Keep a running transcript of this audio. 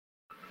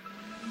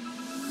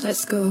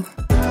Let's go.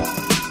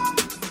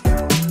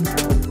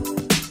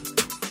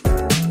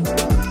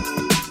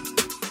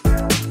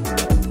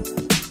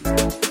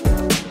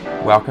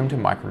 Welcome to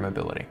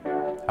Micromobility,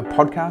 a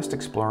podcast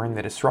exploring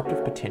the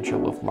disruptive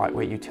potential of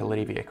lightweight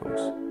utility vehicles.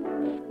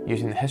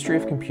 Using the history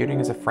of computing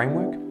as a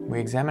framework, we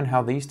examine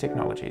how these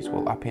technologies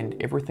will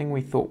upend everything we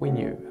thought we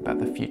knew about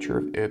the future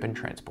of urban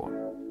transport.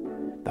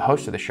 The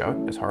host of the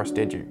show is Horace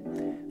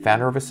Dedju,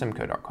 founder of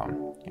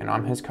Asimco.com, and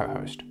I'm his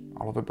co-host,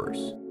 Oliver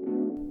Bruce.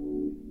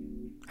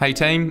 Hey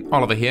team,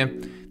 Oliver here.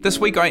 This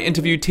week I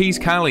interviewed Tees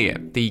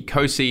Carlier, the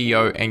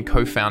co-CEO and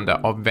co-founder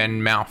of Van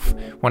Moof,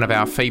 one of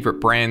our favourite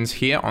brands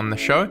here on the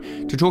show,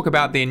 to talk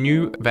about their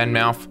new Van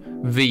Moof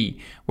V,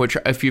 which,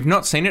 if you've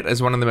not seen it,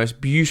 is one of the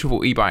most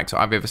beautiful e-bikes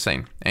I've ever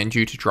seen, and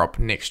due to drop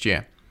next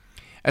year.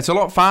 It's a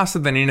lot faster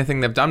than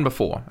anything they've done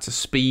before. It's a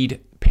speed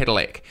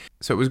pedelec.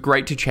 So it was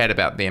great to chat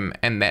about them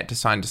and that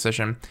design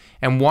decision,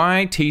 and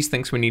why Tees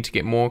thinks we need to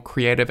get more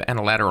creative and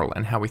lateral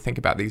in how we think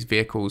about these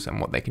vehicles and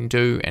what they can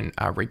do and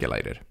are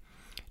regulated.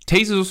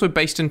 Tees is also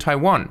based in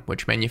Taiwan,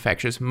 which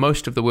manufactures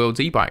most of the world's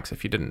e-bikes,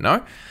 if you didn't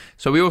know.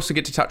 So we also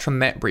get to touch on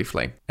that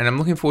briefly, and I'm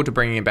looking forward to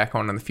bringing him back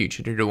on in the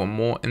future to do a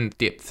more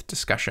in-depth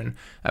discussion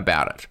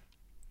about it.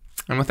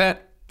 And with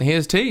that,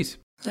 here's Tees.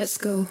 Let's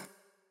go.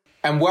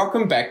 And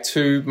welcome back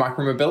to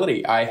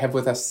Micromobility. I have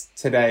with us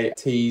today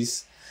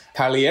Tees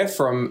Carlier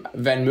from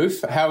Van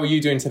Moof. How are you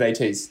doing today,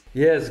 Tees?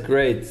 Yes,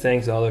 great.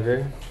 Thanks,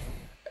 Oliver.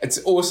 It's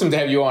awesome to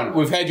have you on.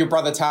 We've had your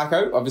brother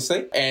Taco,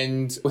 obviously,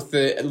 and with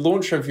the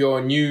launch of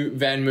your new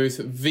Van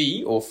Moof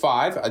V or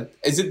 5,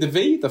 is it the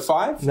V, the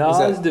 5?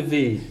 No, it's the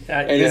V.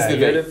 It is the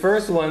V. You're the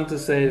first one to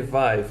say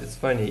 5. It's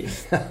funny.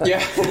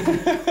 Yeah.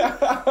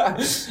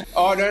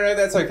 Oh, no,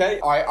 that's okay.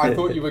 I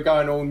thought you were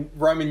going all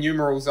Roman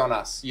numerals on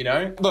us, you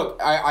know? Look,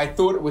 I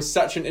thought it was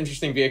such an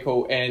interesting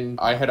vehicle, and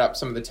I hit up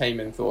some of the team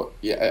and thought,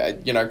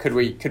 could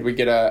we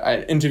get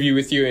an interview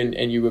with you?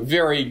 And you were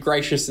very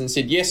gracious and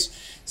said yes.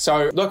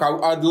 So, look,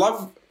 I'd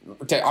love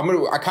to,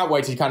 I can't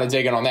wait to kind of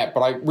dig in on that,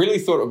 but I really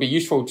thought it would be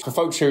useful for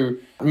folks who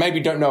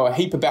maybe don't know a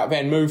heap about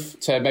Van Moof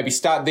to maybe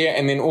start there,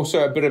 and then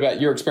also a bit about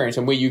your experience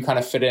and where you kind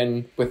of fit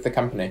in with the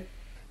company.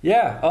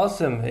 Yeah,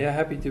 awesome. Yeah,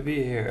 happy to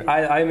be here.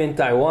 I'm in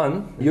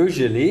Taiwan,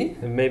 usually,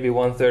 maybe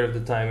 1/3 of the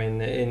time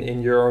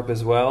in Europe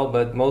as well,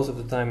 but most of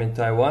the time in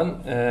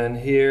Taiwan. And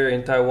here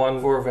in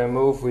Taiwan for Van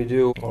Moof, we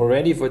do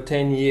already for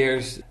 10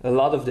 years a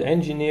lot of the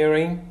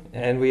engineering,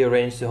 and we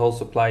arrange the whole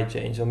supply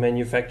chain, so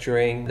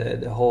manufacturing,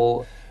 the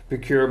whole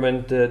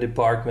procurement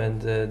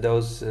department,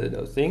 those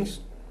things.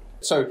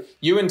 So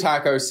you and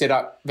Taco set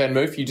up Van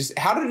Moof.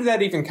 How did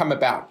that even come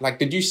about? Like,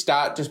 did you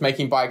start just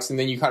making bikes and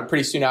then you kind of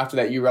pretty soon after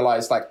that you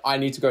realized, like, I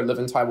need to go live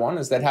in Taiwan?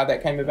 Is that how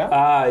that came about?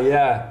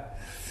 Yeah.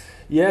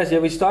 Yes,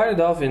 we started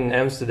off in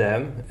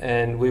Amsterdam,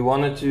 and we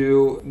wanted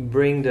to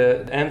bring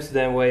the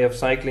Amsterdam way of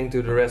cycling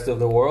to the rest of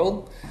the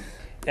world.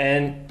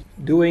 And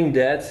doing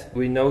that,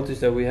 we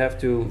noticed that we have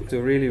to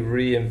really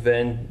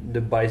reinvent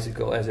the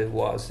bicycle as it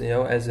was,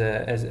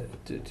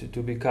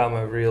 to become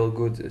a real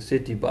good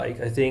city bike.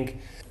 I think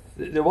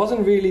there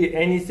wasn't really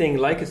anything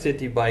like a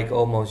city bike,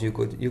 almost you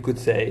could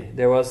say.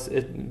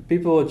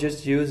 People were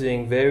just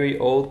using very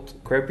old,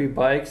 crappy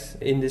bikes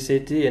in the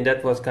city, and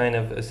that was kind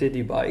of a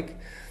city bike.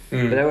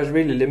 But that was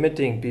really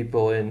limiting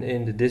people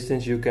in the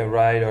distance you can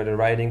ride or the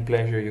riding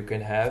pleasure you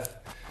can have.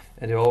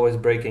 And they're always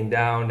breaking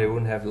down, they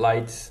wouldn't have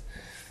lights,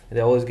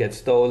 they always get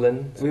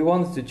stolen. We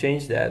wanted to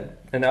change that.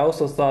 And I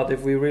also thought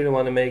if we really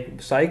want to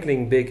make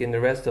cycling big in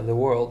the rest of the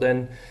world,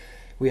 then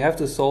we have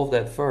to solve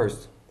that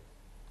first.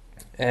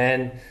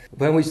 And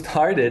when we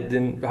started,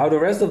 then how the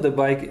rest of the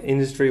bike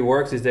industry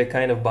works is they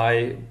kind of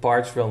buy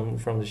parts from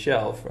the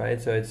shelf,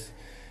 right? So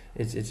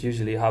it's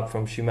usually Hub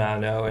from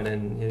Shimano, and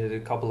then a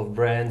couple of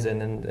brands, and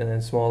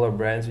then smaller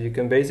brands. You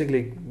can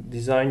basically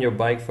design your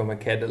bike from a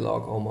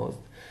catalog almost.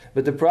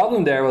 But the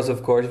problem there was,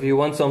 of course, if you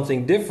want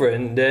something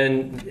different,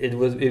 then it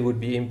would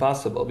be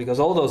impossible, because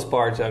all those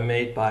parts are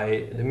made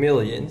by the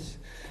millions,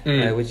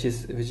 which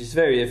is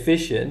very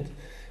efficient.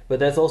 But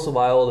that's also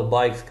why all the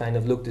bikes kind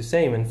of look the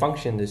same and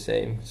function the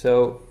same.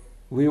 So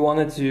we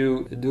wanted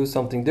to do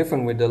something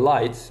different with the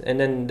lights, and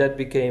then that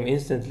became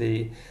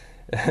instantly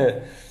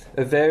a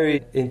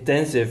very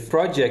intensive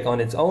project on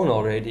its own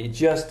already,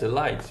 just the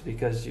lights,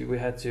 because we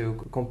had to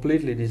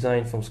completely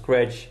design from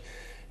scratch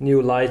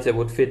new lights that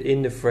would fit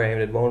in the frame,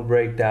 that won't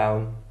break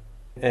down,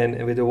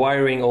 and with the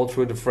wiring all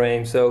through the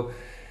frame. So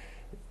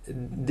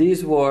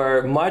these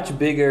were much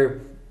bigger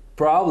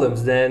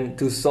problems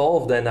to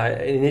solve than I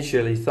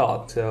initially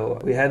thought. So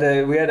we had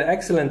an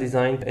excellent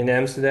design in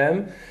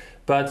Amsterdam,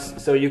 but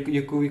so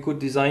we could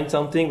design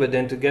something, but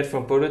then to get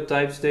from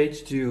prototype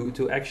stage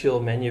to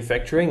actual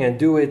manufacturing and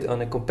do it on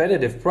a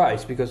competitive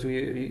price, because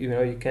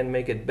you can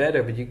make it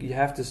better, but you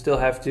still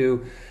have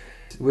to.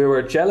 We were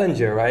a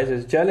challenger, right?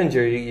 As a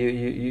challenger,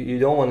 you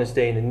don't want to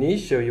stay in a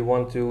niche, so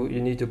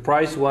you need to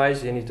price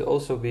wise, you need to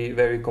also be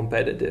very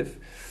competitive,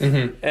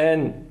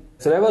 and.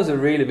 So that was a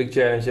really big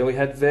challenge, and we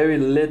had very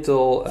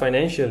little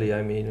financially.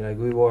 I mean, like,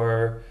 we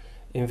were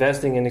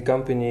investing in the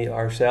company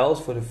ourselves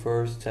for the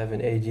first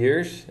 7-8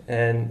 years,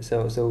 and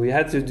so we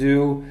had to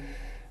do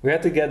we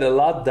had to get a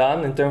lot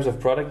done in terms of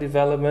product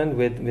development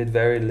with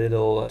very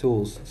little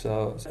tools.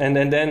 So and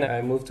then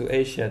I moved to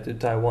Asia, to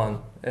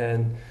Taiwan,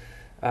 and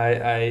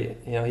I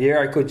here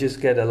I could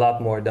just get a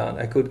lot more done.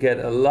 I could get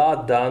a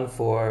lot done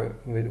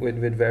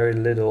with very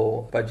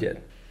little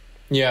budget.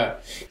 Yeah,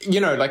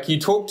 like you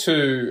talk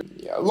to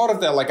a lot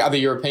of the like other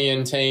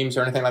European teams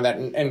or anything like that,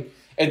 and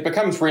it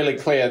becomes really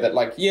clear that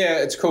like, yeah,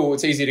 it's cool,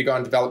 it's easy to go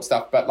and develop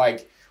stuff, but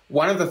like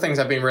one of the things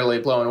I've been really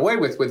blown away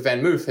with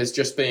VanMoof has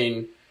just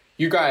been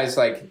you guys,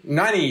 like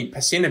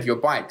 90% of your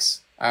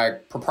bikes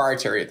are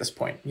proprietary at this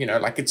point.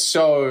 Like it's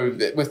so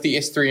with the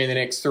S3 and the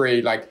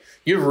X3, like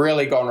you've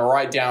really gone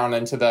right down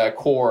into the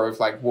core of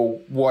like, well,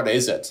 what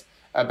is it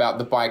about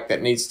the bike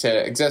that needs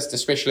to exist,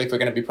 especially if we're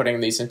going to be putting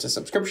these into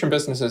subscription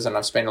businesses. And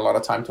I've spent a lot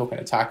of time talking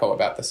to Taco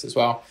about this as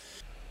well.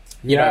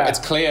 It's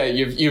clear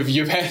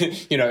you've had,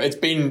 it's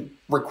been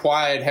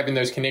required having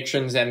those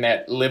connections and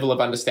that level of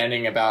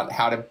understanding about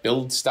how to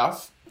build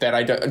stuff that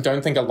I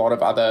don't think a lot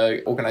of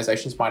other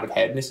organizations might have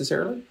had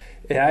necessarily.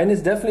 Yeah, and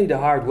it's definitely the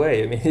hard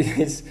way. I mean,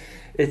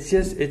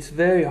 it's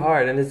very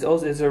hard, and it's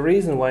a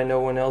reason why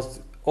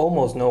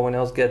almost no one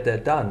else get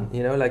that done.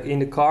 Like in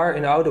the car,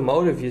 in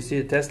automotive, you see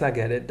a Tesla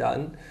get it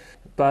done,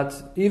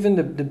 but even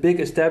the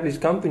big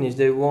established companies,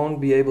 they won't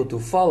be able to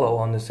follow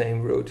on the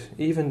same route,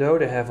 even though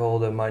they have all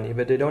the money,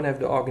 but they don't have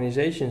the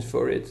organizations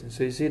for it.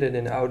 So you see that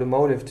in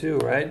automotive too,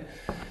 right?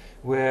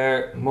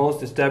 Where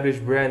most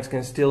established brands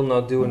can still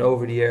not do an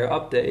over-the-air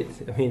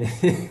update. I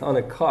mean, on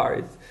a car,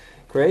 it's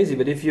crazy.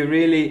 But if you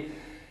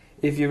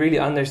really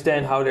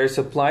understand how their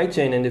supply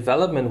chain and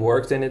development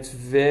works, then it's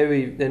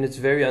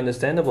very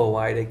understandable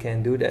why they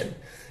can't do that.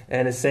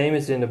 And the same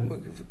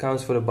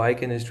counts for the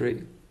bike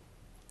industry.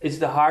 It's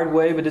the hard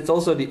way, but it's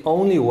also the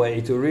only way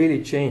to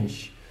really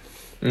change,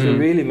 to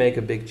really make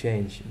a big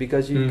change.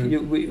 Because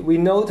we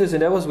notice,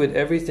 and that was with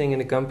everything in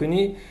the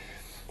company.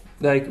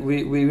 Like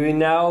we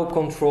now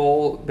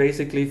control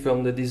basically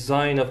from the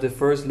design of the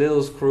first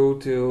little screw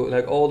to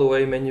like all the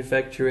way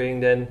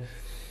manufacturing, then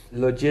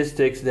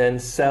logistics, then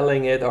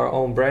selling it, our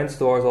own brand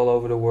stores all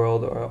over the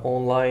world, our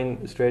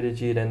online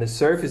strategy, then the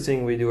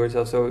servicing we do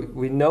ourselves. So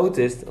we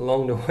noticed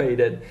along the way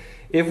that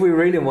if we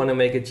really want to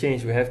make a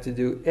change, we have to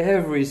do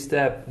every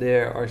step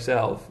there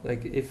ourselves.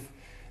 Like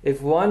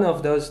if one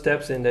of those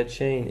steps in that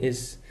chain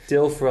is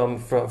still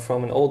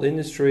from an old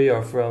industry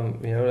or from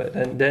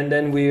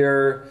then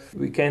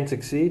we can't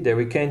succeed there.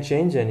 We can't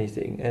change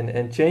anything,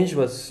 and change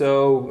was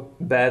so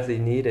badly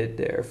needed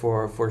there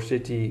for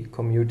city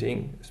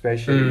commuting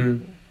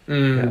especially.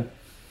 Yeah.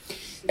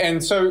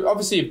 And so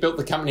obviously you've built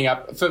the company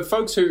up. For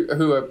folks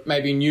who are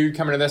maybe new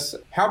coming to this,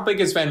 how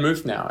big is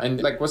VanMoof now,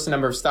 and like what's the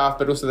number of staff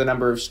but also the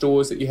number of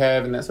stores that you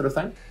have and that sort of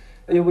thing?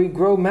 Yeah, we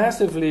grow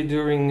massively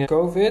during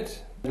COVID.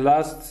 The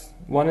last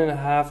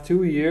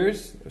 1.5-2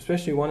 years,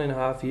 especially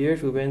 1.5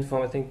 years, we went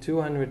from I think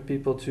 200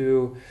 people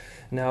to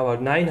now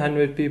about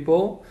 900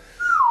 people.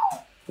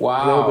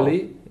 Wow.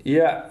 Globally.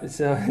 Yeah,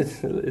 so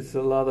it's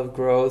a lot of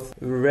growth.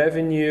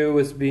 Revenue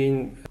has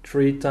been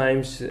 3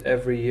 times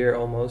every year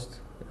almost,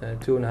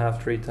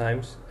 2.5-3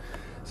 times.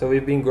 So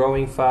we've been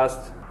growing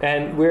fast,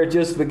 and we're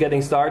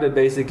getting started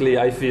basically.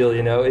 I feel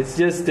it's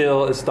just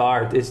still a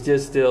start. It's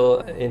just still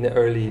in the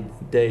early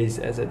days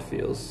as it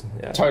feels.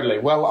 Yeah. Totally.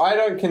 Well, I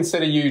don't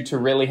consider you to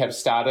really have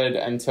started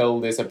until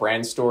there's a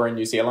brand store in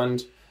New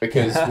Zealand,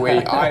 because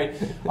I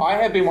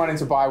have been wanting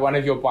to buy one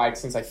of your bikes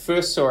since I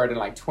first saw it in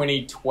like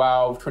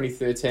 2012,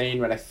 2013.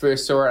 When I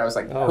first saw it, I was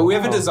like,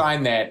 whoever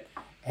designed that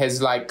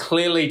has like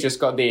clearly just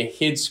got their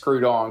head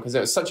screwed on, because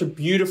it was such a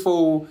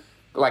beautiful,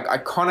 like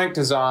iconic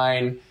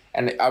design.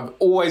 And I've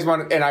always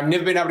wanted, and I've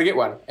never been able to get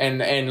one.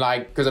 And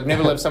like, because I've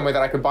never lived somewhere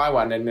that I could buy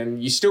one,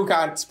 and you still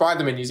can't buy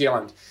them in New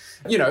Zealand.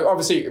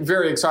 Obviously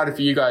very excited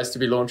for you guys to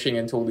be launching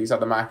into all these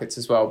other markets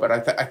as well. But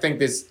I think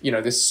there's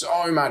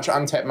so much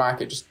untapped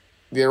market.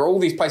 There are all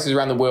these places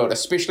around the world,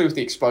 especially with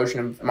the explosion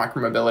of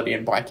micromobility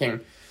and biking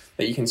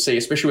that you can see,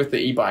 especially with the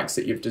e-bikes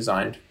that you've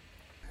designed.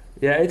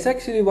 Yeah, it's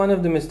actually one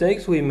of the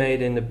mistakes we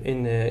made in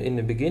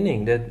the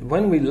beginning, that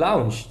when we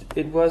launched,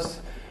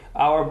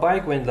 our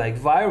bike went like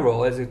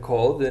viral, as it's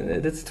called,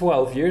 and that's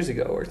 12 years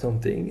ago or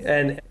something.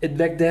 And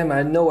back then I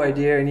had no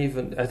idea, and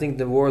even I think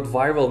the word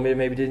viral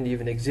maybe didn't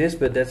even exist,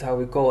 but that's how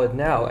we call it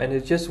now. And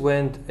it just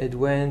went.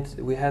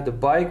 We had the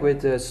bike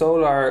with the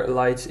solar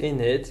lights in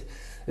it.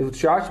 It was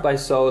charged by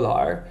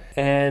solar,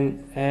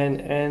 and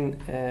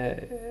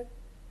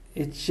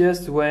it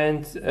just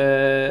went.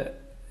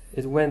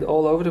 It went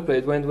all over the place.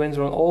 It went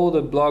on all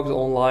the blogs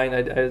online.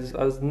 I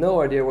had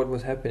no idea what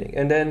was happening,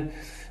 and then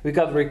we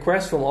got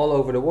requests from all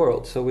over the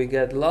world. So we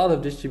get a lot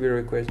of distributor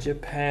requests: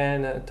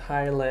 Japan,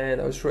 Thailand,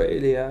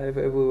 Australia,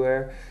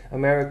 everywhere,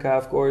 America,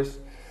 of course.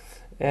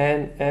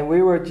 And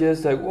we were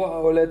just like,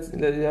 whoa,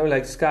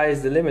 like sky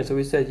is the limit. So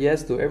we said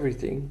yes to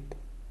everything.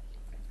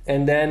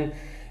 And then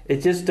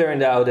it just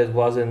turned out it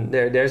wasn't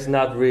there. There's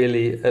not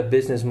really a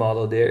business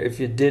model there if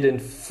you didn't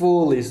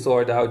fully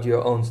sort out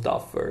your own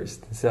stuff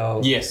first.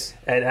 So yes,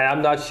 and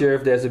I'm not sure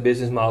if there's a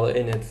business model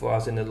in it for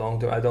us in the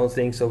long term. I don't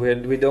think so.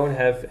 We don't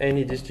have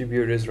any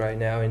distributors right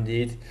now,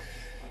 indeed,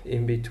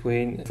 in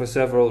between for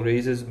several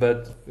reasons,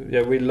 but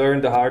yeah, we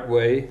learned the hard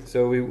way.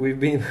 So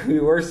we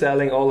were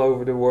selling all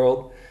over the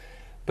world,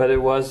 but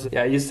it was,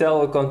 you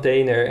sell a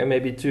container and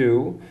maybe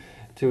two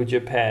to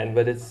Japan,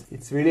 but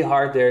it's really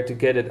hard there to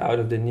get it out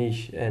of the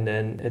niche, and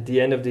then at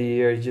the end of the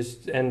year you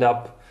just end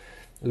up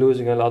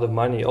losing a lot of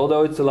money.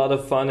 Although it's a lot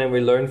of fun and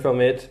we learn from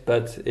it,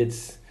 but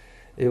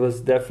it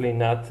was definitely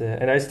not,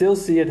 and I still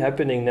see it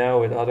happening now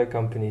with other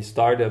companies,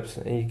 startups.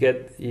 And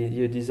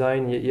you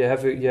design, you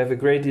have a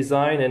great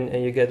design,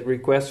 and you get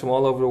requests from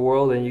all over the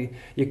world, and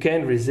you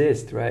can't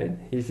resist, right?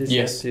 You just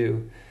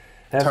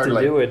have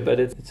to do it, but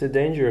it's a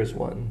dangerous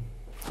one.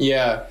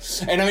 Yeah,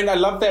 and I mean, I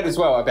love that as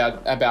well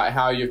about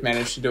how you've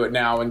managed to do it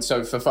now. And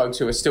so for folks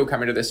who are still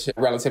coming to this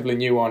relatively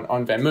new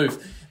on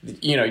VanMoof,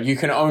 you know, you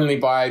can only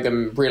buy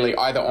them really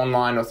either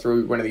online or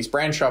through one of these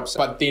brand shops,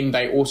 but then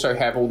they also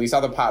have all these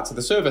other parts of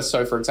the service.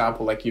 So for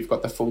example, like you've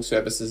got the full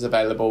services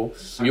available.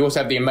 You also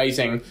have the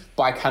amazing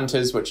Bike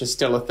Hunters, which is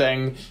still a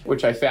thing,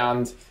 which I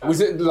found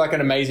was like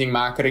an amazing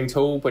marketing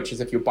tool, which is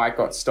if your bike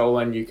got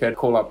stolen, you could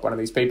call up one of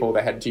these people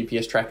that had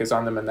GPS trackers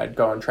on them, and they'd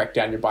go and track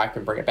down your bike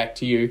and bring it back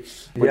to you,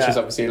 which is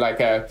obviously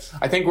like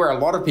I think where a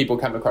lot of people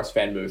come across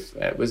VanMoof.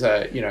 It was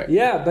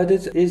but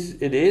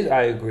it is,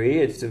 I agree,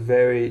 it's a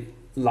very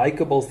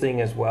likable thing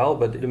as well,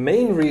 but the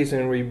main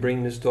reason we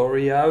bring the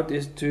story out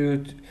is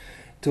to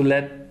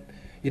let,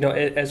 you know,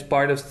 as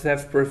part of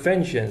theft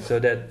prevention, so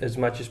that as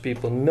much as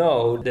people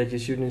know that you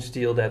shouldn't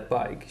steal that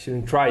bike, you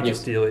shouldn't try to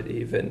steal it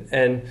even,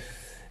 and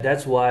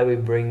that's why we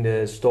bring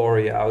the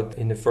story out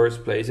in the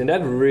first place, and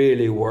that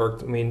really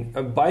worked. I mean,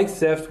 bike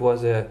theft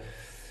was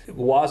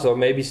or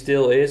maybe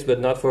still is, but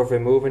not for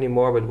VanMoof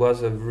anymore, but was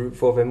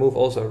for VanMoof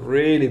also a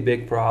really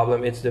big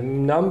problem. It's the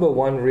number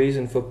one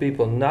reason for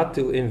people not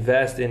to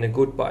invest in a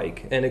good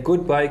bike. And a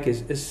good bike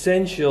is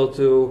essential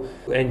to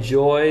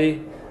enjoy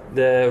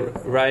the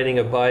riding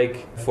a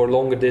bike for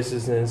longer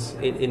distances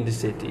in the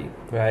city,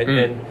 right?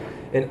 And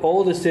in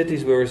all the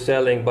cities we were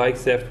selling, bike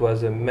theft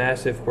was a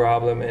massive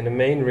problem and the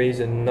main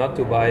reason not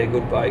to buy a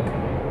good bike.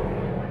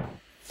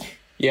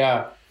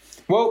 Yeah.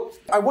 Well,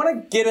 I want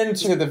to get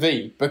into the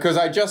V because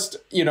I just,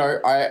 you know,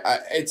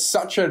 it's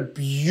such a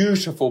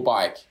beautiful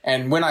bike.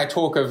 And when I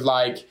talk of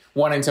like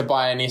wanting to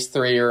buy an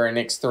S3 or an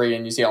X3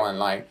 in New Zealand,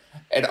 like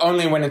it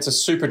only went into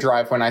super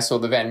drive when I saw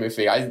the VanMoof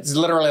V. It's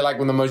literally like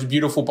one of the most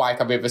beautiful bike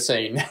I've ever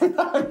seen.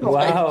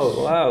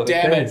 Wow.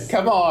 Damn it.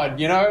 Come on,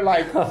 you know,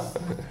 like...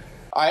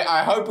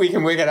 I hope we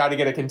can work out how to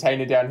get a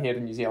container down here to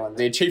New Zealand.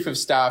 Their chief of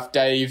staff,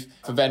 Dave,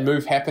 for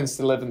VanMoof, happens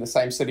to live in the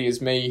same city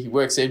as me. He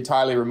works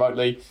entirely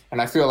remotely,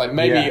 and I feel like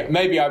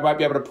maybe I might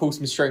be able to pull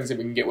some strings if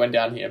we can get one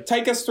down here.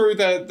 Take us through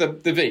the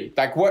V.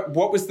 Like,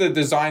 what was the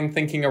design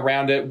thinking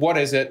around it? What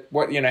is it?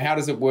 How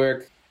does it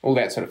work? All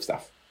that sort of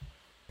stuff.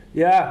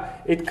 Yeah,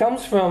 it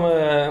comes from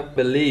a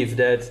belief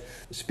that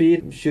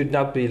speed should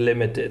not be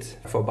limited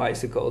for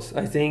bicycles.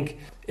 I think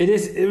it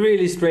is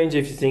really strange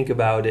if you think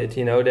about it,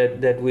 you know,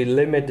 that we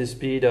limit the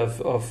speed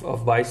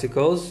of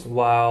bicycles,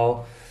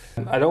 while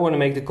I don't want to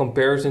make the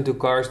comparison to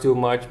cars too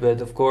much, but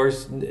of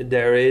course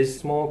there is a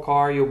small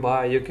car you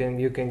buy, you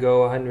can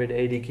go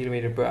 180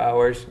 kilometers per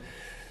hour.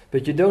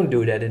 But you don't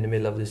do that in the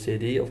middle of the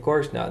city, of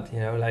course not, you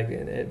know,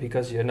 like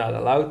because you're not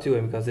allowed to,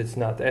 and because it's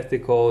not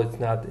ethical,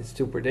 it's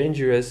super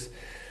dangerous.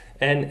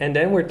 And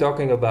then we're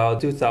talking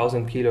about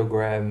 2,000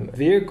 kilogram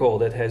vehicle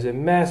that has a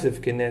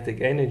massive kinetic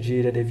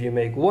energy that if you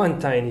make one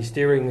tiny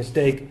steering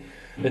mistake,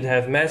 it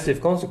have massive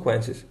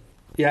consequences.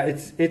 Yeah,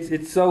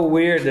 it's so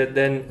weird that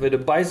then with a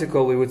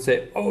bicycle we would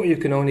say, oh, you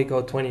can only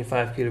go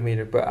 25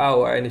 kilometers per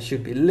hour and it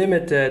should be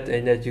limited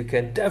and that you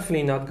can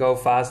definitely not go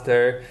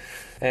faster.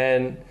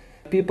 And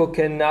people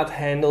cannot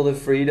handle the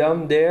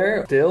freedom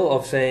there still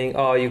of saying,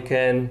 oh, you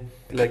can,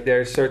 like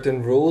there are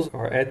certain rules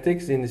or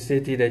ethics in the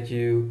city that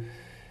you...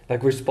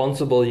 like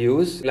responsible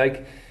use. Like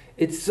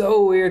it's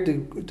so weird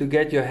to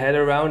get your head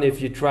around if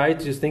you try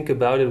to think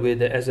about it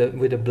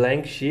with a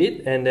blank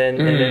sheet and then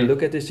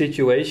look at the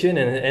situation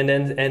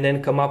and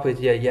then come up with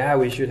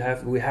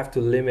we have to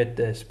limit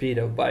the speed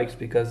of bikes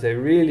because they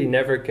really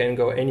never can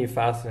go any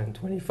faster than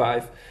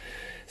 25.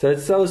 So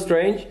it's so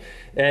strange.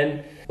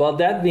 And well,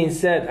 that being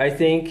said, I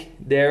think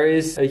there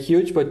is a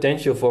huge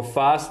potential for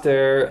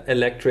faster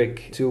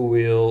electric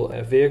two-wheel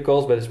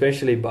vehicles, but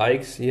especially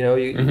bikes. You know,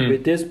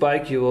 with this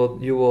bike, you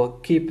will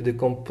keep the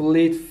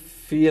complete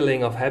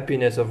feeling of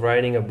happiness of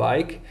riding a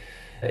bike.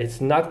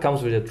 It's not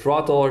comes with a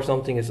throttle or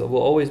something. It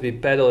will always be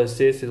pedal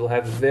assist. It will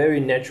have a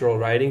very natural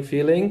riding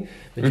feeling,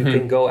 but you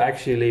can go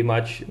actually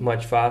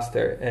much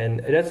faster.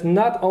 And that's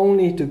not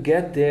only to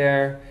get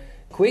there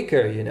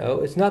quicker, you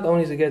know. It's not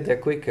only to get there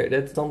quicker.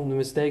 That's the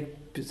mistake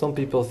some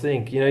people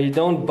think. You know, you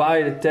don't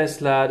buy the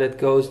Tesla that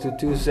goes to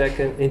 2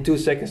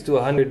 seconds to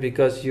 100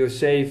 because you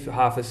save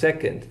half a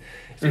second.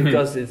 It's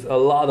because it's a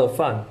lot of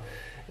fun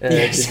to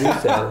do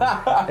so.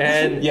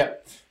 And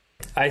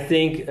I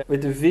think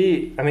with the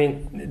V, I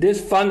mean, this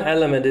fun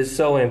element is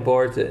so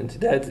important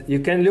that you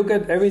can look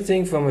at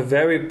everything from a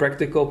very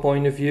practical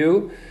point of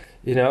view.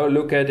 You know,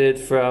 look at it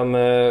from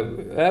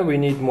we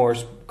need more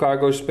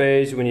cargo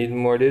space, we need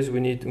more this, we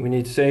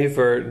need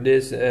safer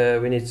this,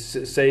 we need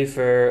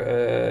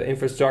safer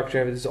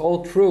infrastructure. It's all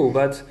true,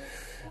 but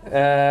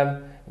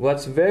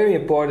what's very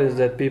important is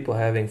that people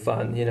having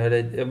fun. You know,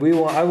 that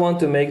I want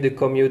to make the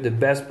commute the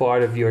best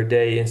part of your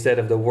day instead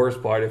of the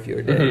worst part of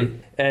your day. Mm-hmm.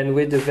 And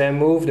with the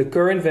VanMoof, the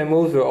current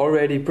VanMoof, we're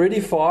already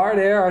pretty far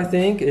there. I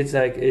think it's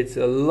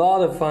a lot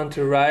of fun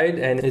to ride,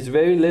 and it's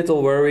very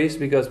little worries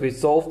because we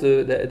solved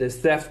the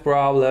theft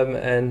problem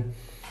and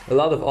a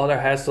lot of other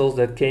hassles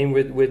that came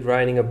with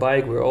riding a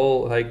bike. We're all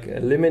like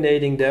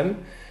eliminating them.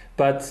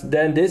 But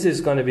then this is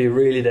going to be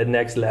really the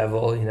next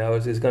level, you know.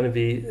 It's going to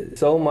be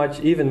so much,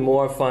 even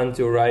more fun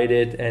to ride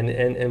it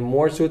and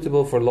more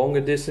suitable for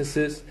longer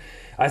distances.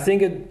 I think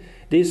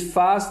these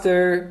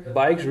faster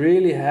bikes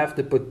really have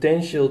the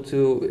potential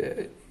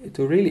to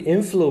really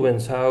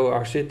influence how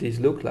our cities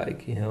look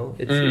like, you know.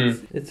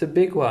 It's a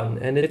big one.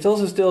 And it's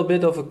also still a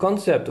bit of a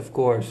concept, of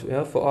course, you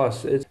know, for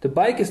us. The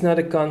bike is not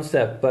a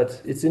concept,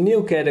 but it's a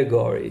new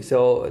category.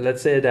 So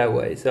let's say it that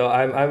way. So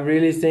I'm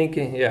really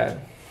thinking, yeah.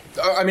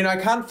 I mean, I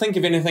can't think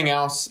of anything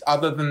else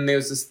other than there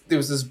was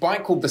this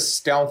bike called the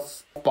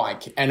Stealth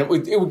bike, and it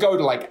would go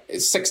to like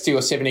 60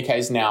 or 70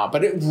 k's an hour,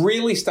 but it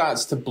really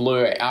starts to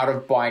blur out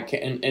of bike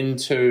and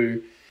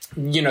into,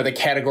 you know, the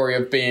category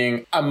of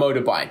being a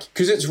motorbike,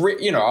 because it's a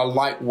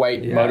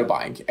lightweight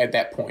motorbike at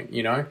that point,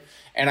 you know.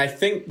 And I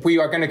think we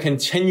are going to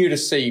continue to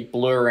see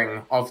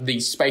blurring of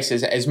these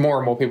spaces as more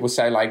and more people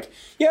say, like,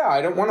 yeah,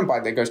 I don't want a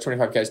bike that goes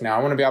 25 k's an hour.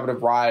 I want to be able to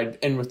ride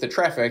in with the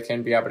traffic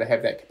and be able to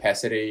have that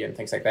capacity and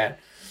things like that.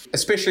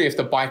 Especially if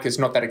the bike is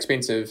not that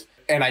expensive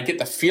and I get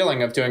the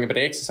feeling of doing a bit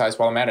of exercise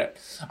while I'm at it.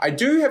 I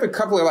do have a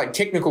couple of like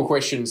technical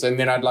questions, and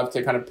then I'd love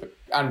to kind of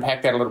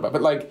unpack that a little bit.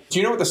 But like, do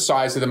you know what the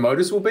size of the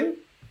motors will be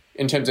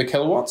in terms of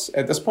kilowatts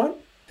at this point?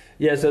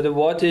 Yeah, so the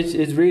wattage,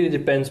 it really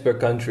depends per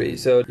country.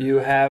 So you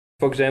have,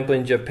 for example,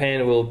 in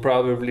Japan, we'll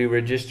probably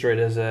register it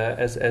as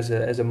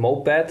a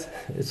moped.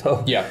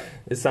 So yeah,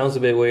 it sounds a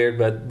bit weird,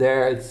 but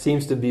there it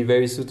seems to be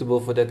very suitable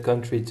for that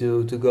country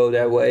to go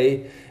that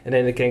way. And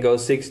then it can go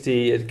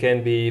 60. It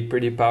can be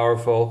pretty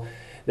powerful.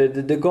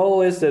 The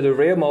goal is that the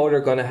rear motor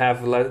gonna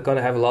have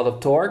a lot of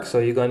torque, so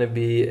you're gonna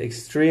be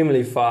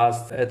extremely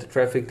fast at the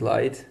traffic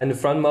light. And the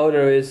front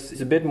motor is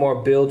a bit more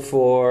built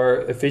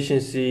for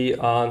efficiency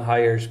on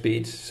higher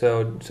speeds.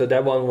 So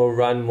that one will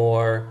run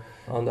more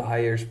on the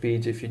higher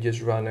speeds if you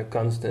just run a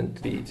constant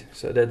speed.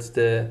 So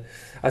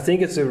I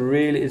think it's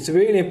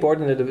really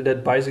important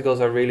that bicycles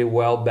are really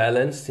well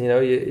balanced. You know,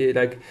 you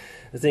like,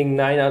 I think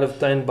 9 out of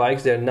 10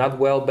 bikes, they're not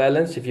well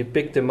balanced. If you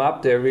pick them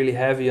up, they're really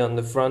heavy on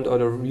the front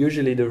or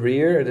usually the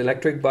rear, the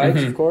electric bikes,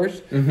 mm-hmm. of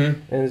course.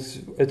 Mm-hmm.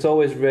 And it's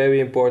always very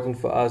important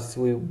for us.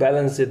 We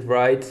balance it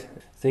right.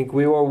 I think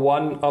we were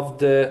one of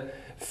the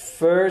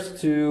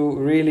first to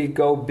really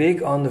go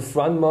big on the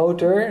front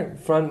motor.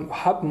 Front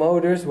hub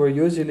motors were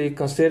usually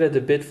considered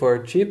a bit for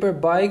cheaper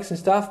bikes and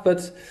stuff,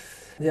 but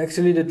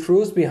actually the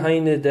truth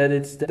behind it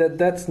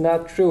that's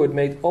not true. It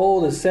made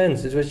all the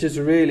sense. It was just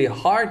really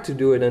hard to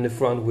do it on the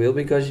front wheel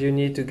because you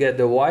need to get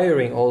the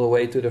wiring all the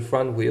way to the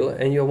front wheel,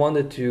 and you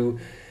wanted to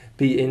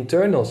be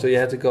internal, so you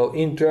had to go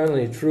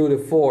internally through the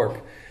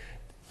fork.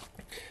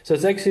 So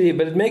it's actually,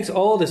 but it makes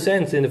all the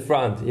sense in the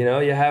front. You know,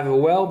 you have a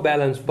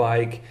well-balanced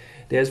bike.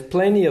 There's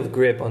plenty of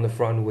grip on the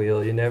front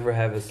wheel. You never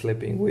have a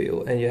slipping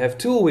wheel, and you have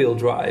two-wheel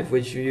drive,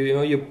 which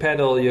you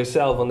pedal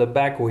yourself on the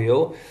back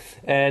wheel.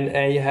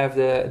 And you have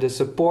the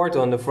support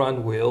on the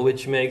front wheel,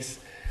 which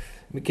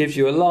gives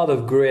you a lot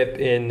of grip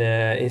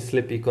in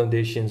slippy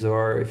conditions,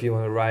 or if you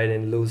want to ride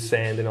in loose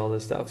sand and all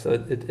this stuff. So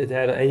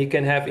and you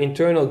can have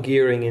internal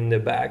gearing in the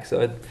back. So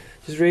it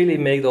just really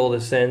made all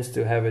the sense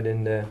to have it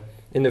in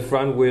the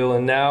front wheel.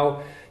 And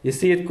now you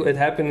see it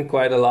happen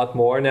quite a lot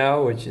more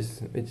now, which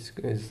is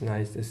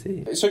nice to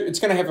see. So it's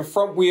going to have a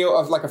front wheel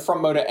of like a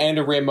front motor and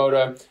a rear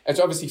motor. It's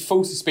obviously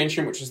full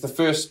suspension, which is the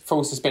first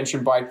full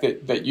suspension bike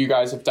that you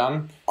guys have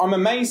done. I'm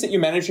amazed that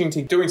you're managing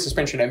to doing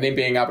suspension and then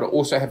being able to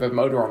also have a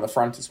motor on the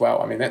front as well.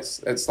 I mean,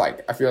 it's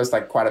like, I feel it's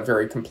like quite a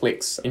very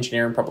complex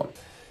engineering problem.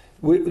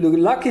 The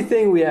lucky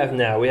thing we have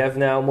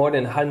now more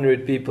than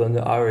 100 people in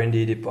the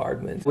R&D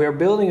department. We're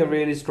building a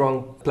really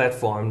strong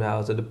platform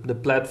now. So the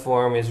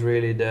platform is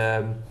really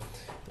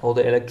all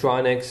the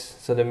electronics,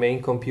 so the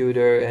main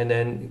computer, and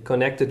then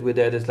connected with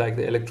that is like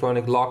the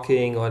electronic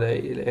locking or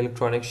the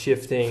electronic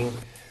shifting.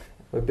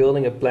 We're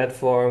building a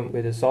platform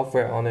with the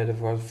software on it,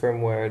 for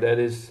firmware, that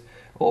is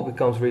all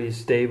becomes really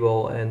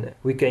stable, and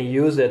we can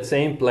use that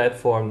same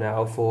platform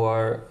now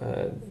for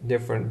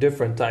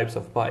different types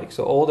of bikes.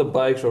 So all the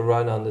bikes will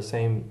run on the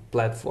same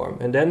platform,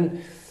 and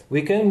then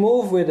we can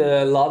move with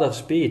a lot of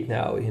speed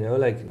now, you know,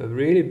 like a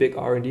really big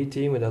R&D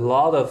team with a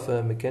lot of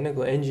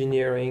mechanical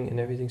engineering and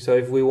everything. So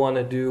if we want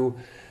to do,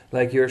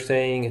 like you're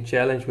saying, a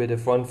challenge with the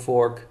front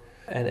fork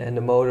and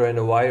the motor and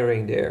the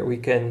wiring there, we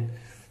can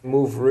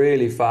move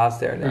really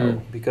fast there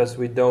now because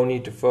we don't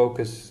need to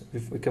focus.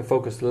 We can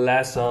focus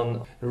less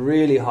on the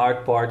really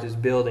hard part is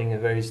building a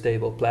very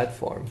stable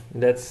platform.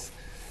 And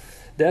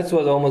that's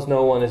what almost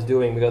no one is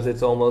doing because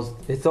it's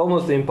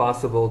almost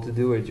impossible to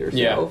do it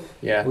yourself.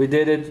 Yeah. We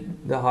did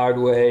it the hard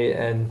way,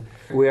 and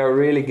we are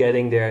really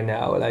getting there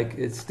now. Like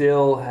it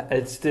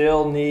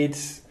still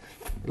needs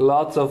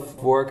lots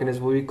of work, and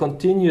it will be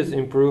continuous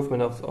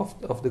improvement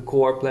of the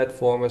core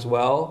platform as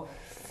well,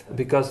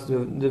 because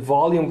the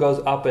volume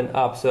goes up and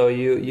up. So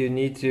you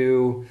need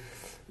to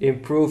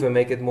improve and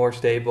make it more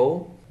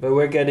stable. But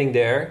we're getting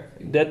there.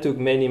 That took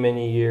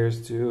many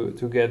years to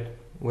get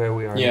where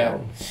we are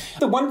now.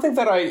 The one thing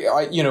that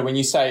I when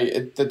you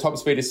say the top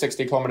speed is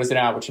 60 kilometers an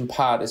hour, which in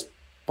part is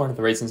one of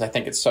the reasons I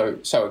think it's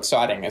so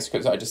exciting, is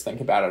because I just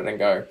think about it and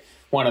go,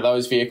 one of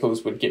those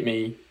vehicles would get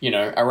me,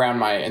 around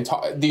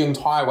the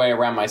entire way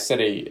around my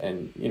city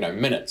in,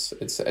 minutes.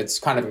 It's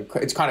kind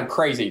of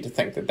crazy to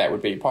think that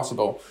would be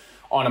possible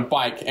on a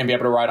bike and be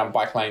able to ride on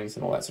bike lanes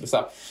and all that sort of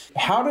stuff.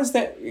 How does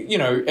that,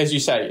 as you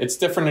say, it's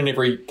different in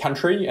every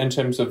country in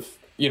terms of,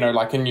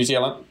 like in New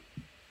Zealand,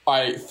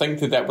 I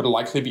think that would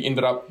likely be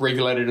ended up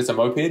regulated as a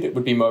moped. It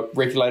would be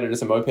regulated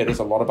as a moped as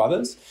a lot of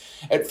others.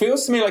 It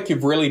feels to me like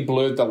you've really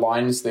blurred the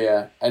lines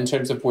there in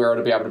terms of where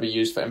it'll be able to be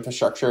used for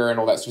infrastructure and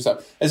all that sort of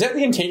stuff. Is that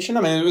the intention?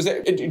 I mean,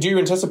 do you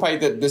anticipate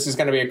that this is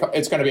going to be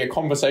it's going to be a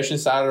conversation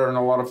starter in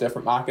a lot of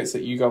different markets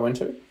that you go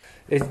into?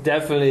 It's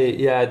definitely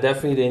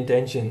the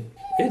intention.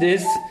 It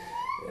is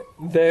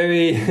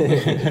very,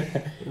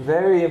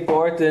 very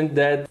important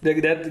that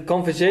the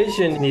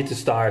conversation needs to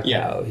start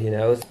now.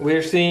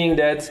 We're seeing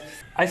that.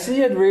 I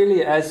see it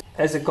really as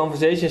a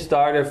conversation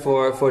starter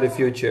for the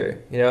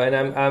future.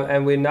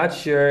 And we're not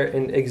sure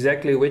in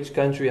exactly which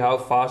country how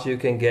fast you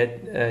can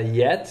get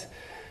yet,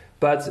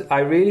 but I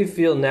really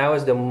feel now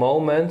is the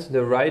moment,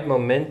 the right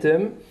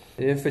momentum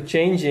for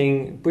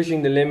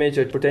pushing the limits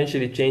or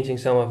potentially changing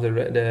some of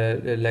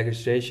the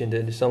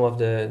legislation, some of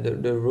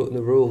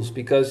the rules,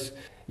 because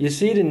you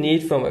see the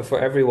need for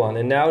everyone,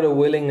 and now the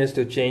willingness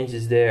to change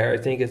is there. I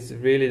think it's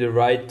really the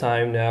right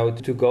time now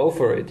to go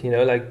for it.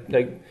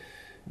 Like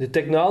the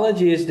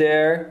technology is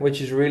there, which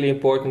is really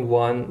important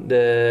one.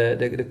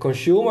 The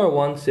consumer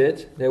wants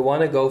it. They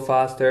want to go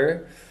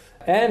faster.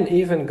 And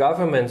even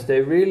governments,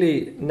 they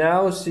really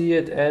now see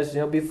it as,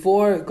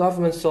 before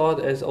governments saw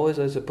it as always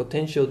as a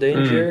potential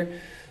danger.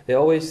 They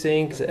always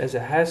think as a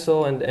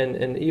hassle,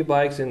 and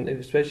e-bikes, and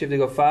especially if they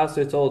go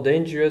faster, it's all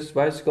dangerous.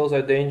 Bicycles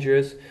are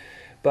dangerous.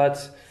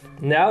 But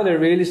now they're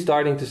really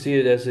starting to see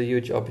it as a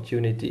huge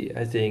opportunity,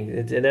 I think.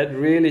 And that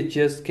really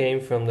just came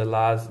from the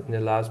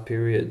last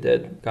period,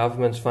 that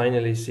governments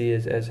finally see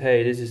it as,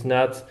 hey, this is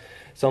not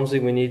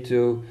something we need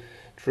to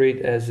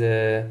treat as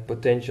a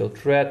potential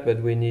threat,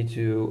 but we need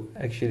to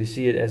actually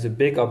see it as a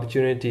big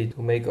opportunity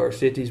to make our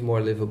cities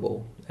more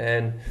livable.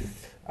 And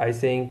I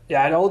think,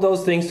 and all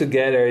those things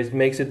together, it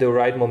makes it the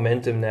right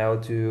momentum now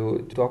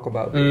to talk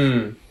about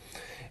this.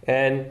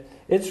 And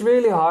it's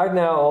really hard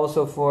now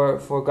also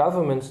for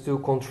governments to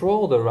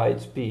control the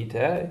right speed.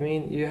 I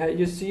mean,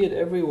 you see it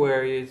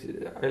everywhere.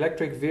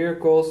 Electric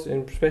vehicles,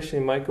 and especially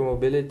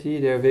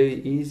micromobility, they're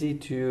very easy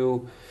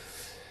to...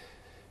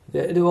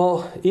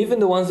 Well,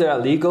 even the ones that are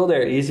legal,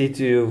 they're easy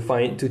to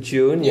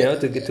tune,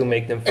 to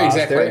make them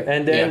faster. Exactly.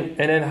 And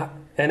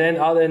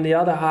then the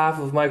other half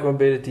of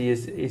micromobility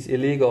is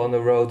illegal on the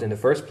road in the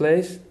first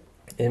place,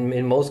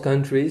 in most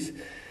countries.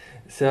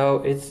 So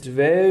it's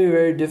very,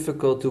 very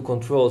difficult to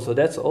control. So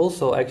that's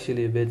also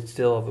actually a bit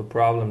still of a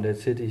problem that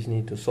cities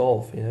need to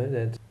solve.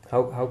 That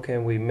how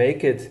can we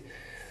make it?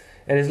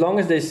 And as long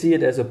as they see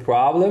it as a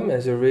problem,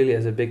 as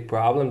a big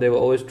problem, they will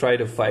always try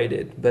to fight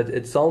it. But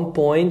at some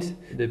point,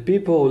 the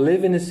people who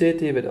live in the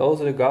city, but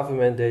also the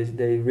government,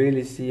 they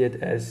really see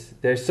it as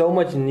there's so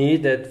much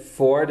need that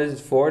for that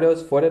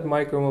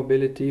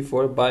micromobility,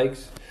 for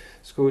bikes,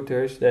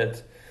 scooters,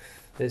 that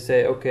they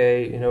say,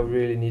 okay,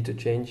 really need to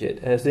change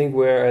it. And I think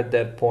we're at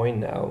that point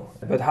now.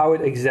 But how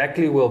it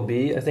exactly will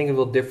be, I think it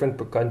will differ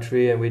per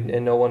country,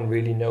 and no one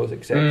really knows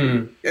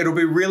exactly. It'll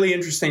be really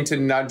interesting to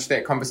nudge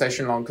that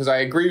conversation along, because I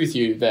agree with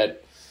you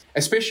that,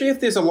 especially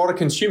if there's a lot of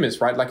consumers,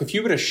 right? Like if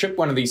you were to ship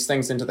one of these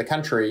things into the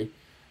country,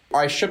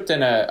 I shipped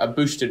in a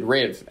boosted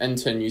REV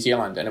into New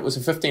Zealand, and it was a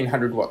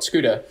 1500 watt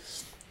scooter.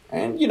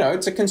 And,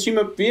 it's a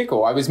consumer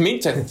vehicle. I was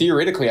meant to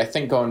theoretically, I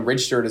think, go and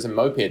register it as a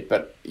moped,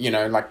 but,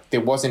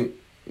 there wasn't...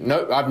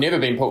 No, I've never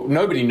been pulled.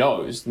 Nobody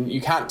knows.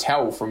 You can't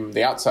tell from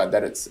the outside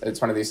that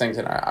it's one of these things.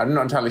 And I'm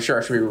not entirely sure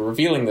I should be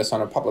revealing this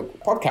on a public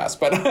podcast,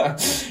 but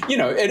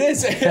it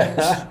is.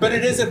 But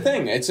it is a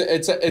thing. It's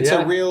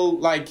a real,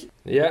 like,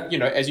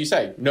 as you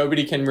say,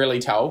 nobody can really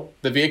tell.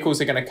 The vehicles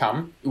are going to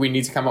come. We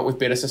need to come up with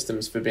better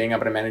systems for being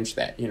able to manage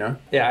that.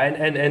 Yeah,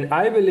 and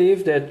I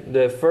believe that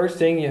the first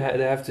thing you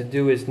have to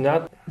do is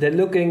not that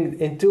looking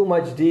in too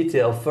much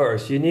detail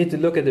first. You need to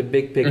look at the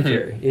big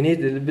picture. You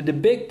need the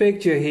big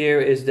picture here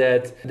is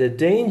that the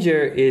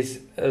danger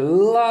is a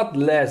lot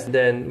less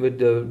than with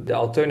the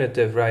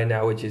alternative right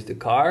now, which is the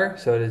car.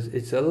 So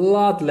it's a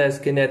lot less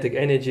kinetic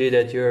energy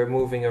that you're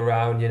moving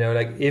around.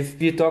 Like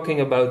if you're talking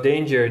about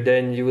danger,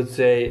 then you would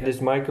say this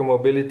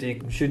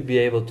micromobility should be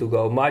able to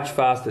go much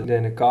faster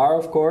than a car,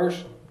 of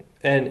course.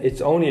 And it's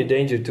only a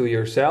danger to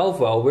yourself.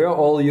 Well, we're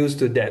all used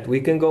to that.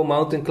 We can go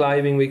mountain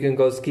climbing, we can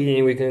go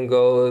skiing, we can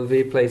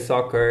play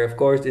soccer. Of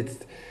course,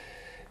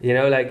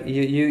 like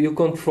you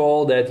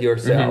control that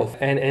yourself.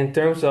 And in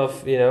terms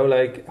of,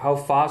 like how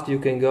fast you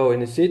can go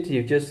in a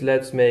city,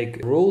 let's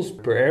make rules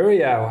per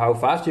area, how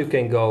fast you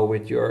can go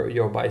with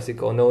your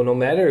bicycle. No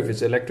matter if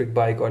it's electric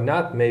bike or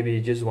not, maybe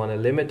you just want to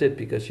limit it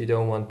because you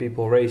don't want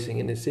people racing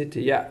in the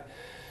city. Yeah,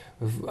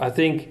 I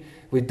think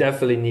we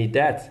definitely need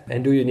that.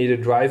 And do you need a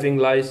driving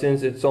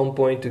license at some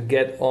point to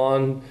get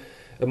on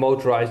a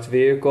motorized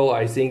vehicle?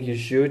 I think you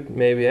should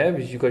maybe have,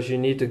 because you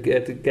need to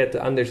get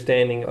the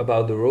understanding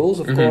about the rules,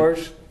 of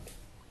course.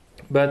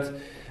 But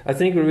I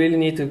think we really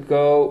need to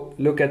go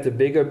look at the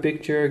bigger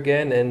picture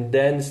again, and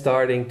then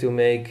starting to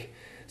make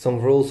some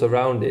rules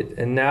around it.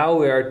 And now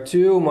we are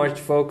too much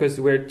focused,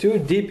 we're too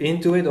deep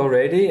into it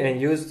already,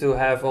 and used to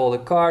have all the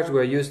cars,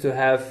 we're used to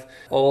have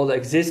all the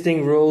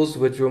existing rules,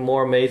 which were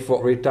more made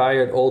for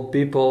retired old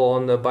people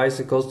on the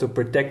bicycles to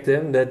protect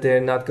them, that they're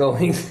not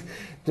going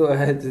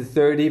to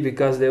 30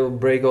 because they will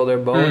break all their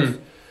bones.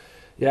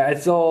 Yeah,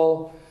 it's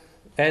all,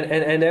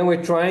 and then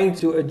we're trying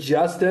to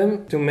adjust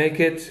them to make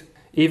it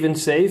even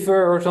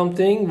safer or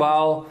something,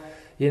 while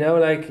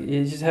like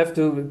you just have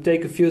to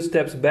take a few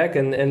steps back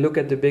and look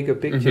at the bigger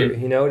picture.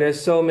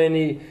 There's so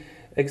many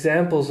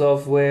examples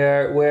of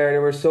where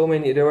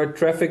there were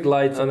traffic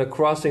lights on a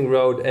crossing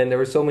road, and there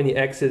were so many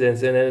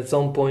accidents, and then at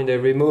some point they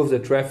removed the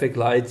traffic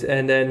lights,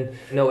 and then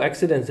no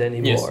accidents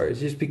anymore.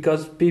 It's just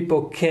because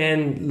people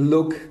can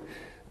look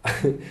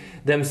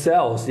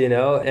themselves,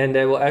 and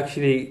they will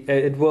actually,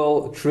 it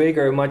will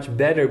trigger much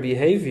better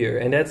behavior.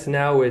 And that's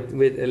now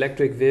with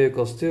electric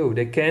vehicles too.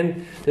 They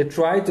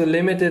try to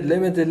limit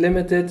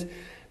it.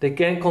 They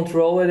can't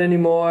control it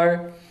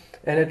anymore,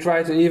 and they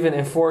try to even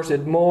enforce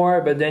it more,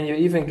 but then you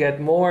even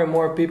get more and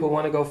more people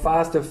want to go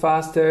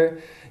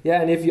faster.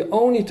 Yeah, and if you're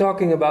only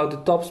talking about the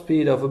top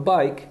speed of a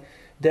bike,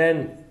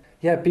 then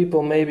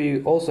people maybe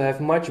also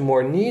have much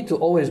more need to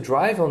always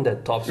drive on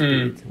that top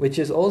speed, which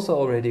is also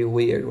already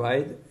weird,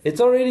 right? It's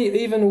already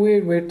even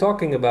weird we're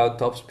talking about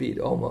top speed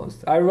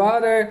almost. I'd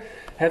rather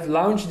have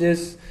launched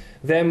this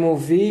Venmo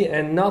V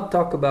and not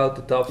talk about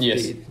the top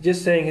speed.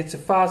 Just saying it's a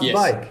fast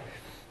bike.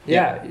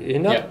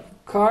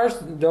 Cars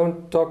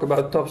don't talk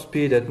about top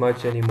speed that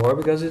much anymore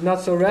because it's not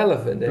so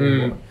relevant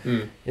anymore.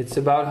 It's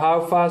about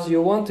how fast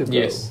you want to go.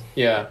 Yes,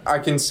 yeah. I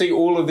can see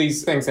all of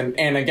these things, and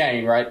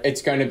again, right,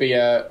 it's going to be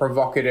a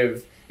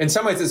provocative, in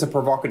some ways it's a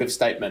provocative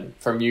statement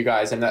from you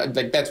guys, and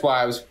that's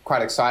why I was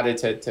quite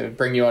excited to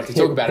bring you on to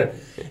talk about it.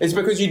 It's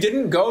because you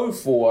didn't go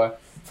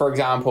for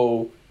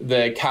example,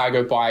 the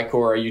cargo bike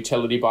or a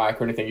utility bike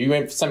or anything. You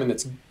went for something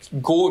that's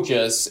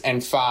gorgeous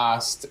and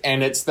fast,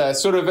 and it's the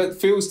sort of, it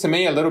feels to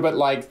me a little bit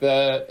like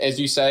the, as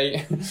you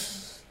say,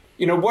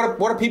 what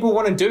do people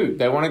want to do?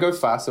 They want to go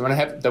fast. They want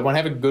to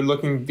have a good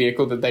looking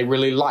vehicle that they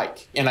really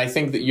like. And I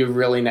think that you've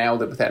really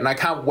nailed it with that. And I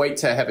can't wait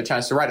to have a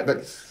chance to write it. But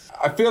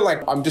I feel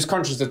like I'm just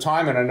conscious of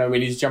time, and I know we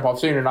need to jump off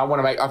soon, and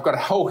I've got a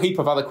whole heap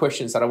of other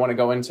questions that I want to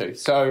go into.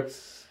 So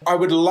I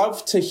would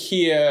love to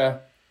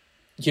hear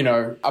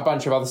a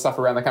bunch of other stuff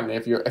around the company,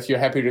 if you're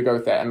happy to go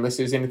with that, unless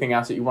there's anything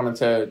else that you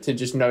wanted to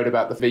just note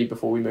about the V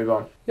before we move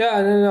on.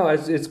 Yeah, no,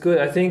 it's good.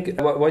 I think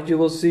what you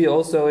will see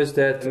also is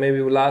that, maybe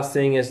the last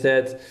thing is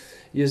that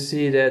you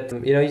see that,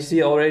 you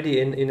see already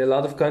in a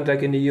lot of countries,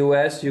 like in the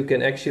US, you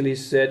can actually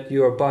set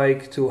your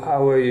bike to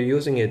how are you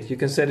using it. You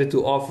can set it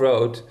to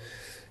off-road,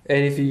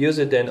 and if you use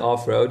it then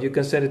off-road, you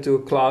can set it to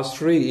a class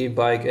 3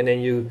 e-bike, and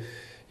then you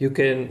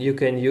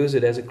can use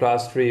it as a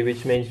class 3,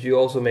 which means you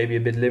also may be a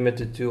bit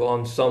limited to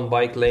on some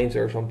bike lanes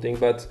or something.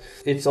 But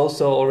it's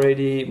also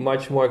already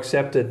much more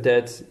accepted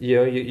that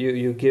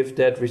you give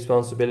that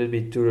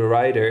responsibility to the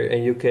rider,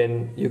 and you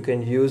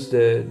can use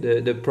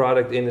the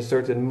product in a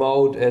certain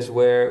mode as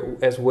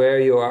where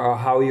you are or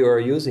how you are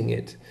using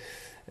it.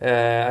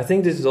 I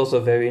think this is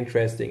also very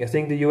interesting. I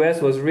think the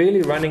US was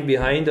really running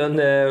behind on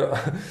the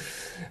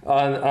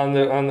on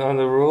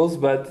the rules,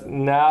 but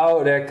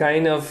now they're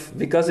kind of,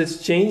 because it's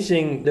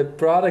changing, the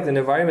product and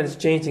environment is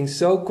changing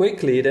so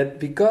quickly, that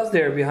because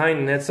they're behind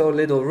and had so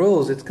little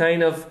rules, it's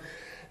kind of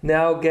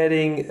now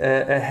getting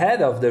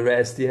ahead of the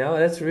rest.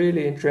 That's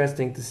really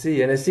interesting to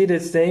see. And I see the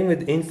same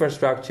with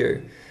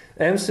infrastructure.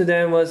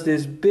 Amsterdam was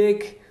this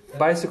big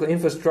bicycle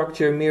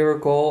infrastructure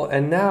miracle,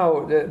 and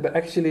now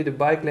actually the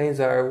bike lanes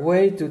are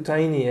way too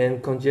tiny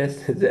and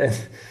congested.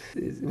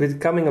 With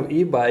coming of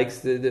e-bikes,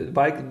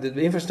 the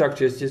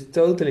infrastructure is just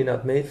totally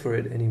not made for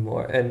it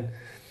anymore, and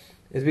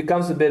it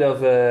becomes a bit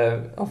of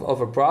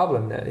a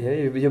problem now.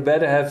 You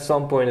better have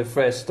some point a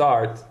fresh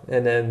start,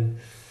 and then.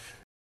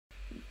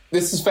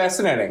 This is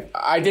fascinating.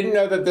 I didn't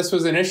know that this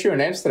was an issue in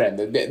Amsterdam,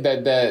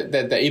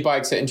 that the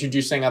e-bikes are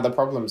introducing other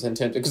problems in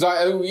terms, because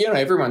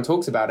everyone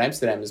talks about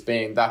Amsterdam as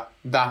being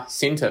the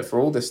center for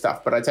all this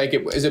stuff, but I take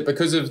it, is it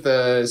because of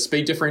the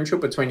speed differential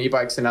between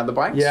e-bikes and other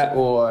bikes? Yeah.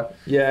 Or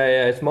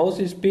It's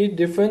mostly speed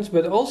difference,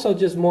 but also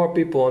just more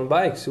people on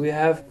bikes. We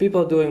have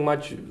people doing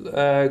much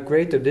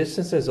greater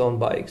distances on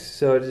bikes,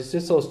 so it's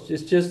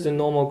just a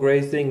normal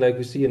great thing like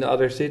we see in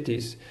other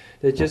cities.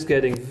 They're just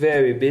getting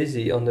very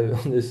busy on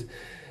this.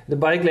 The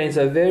bike lanes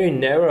are very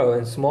narrow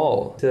and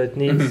small, so it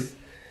needs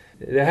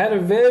They had a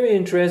very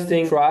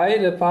interesting try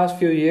the past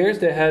few years.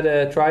 They had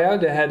a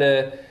tryout. They had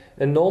a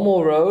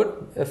normal road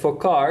for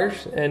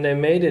cars, and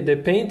they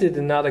painted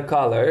another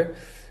color,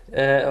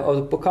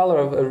 of the color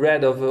of a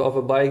red of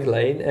a bike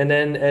lane, and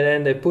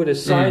then they put a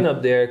sign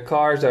up there,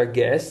 cars are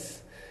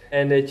guests,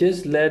 and they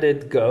just let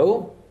it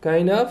go,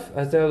 kind of.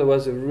 I thought it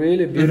was a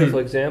really beautiful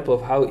example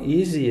of how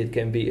easy it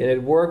can be, and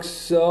it works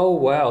so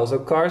well. So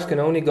cars can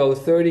only go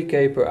 30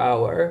 km per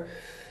hour,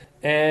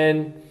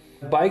 and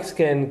bikes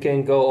can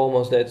go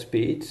almost that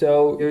speed.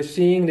 So you're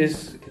seeing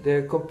this,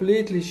 they're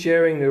completely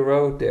sharing the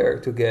road there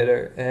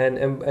together,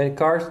 and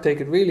cars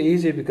take it really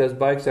easy because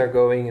bikes are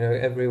going, you know,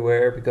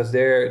 everywhere, because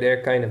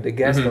they're kind of the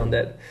guest on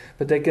that,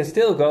 but they can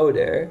still go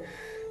there.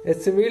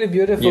 It's a really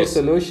beautiful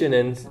solution,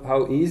 and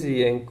how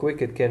easy and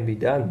quick it can be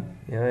done,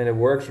 you know, and it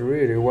works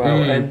really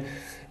well. And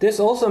this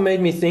also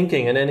made me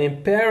thinking, and then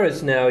in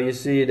Paris now you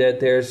see that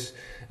there's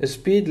a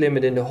speed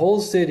limit in the whole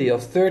city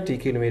of 30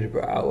 km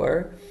per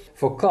hour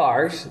for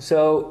cars.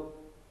 So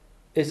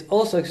it's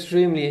also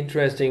extremely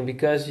interesting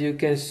because you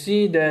can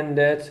see then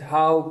that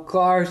how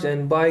cars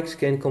and bikes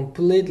can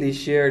completely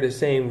share the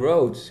same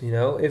roads. You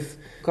know, if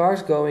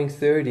cars going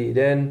 30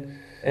 then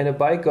and a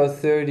bike goes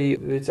 30,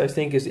 which I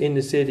think is in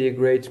the city a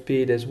great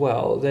speed as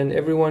well, then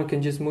everyone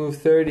can just move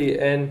 30,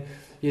 and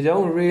you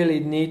don't really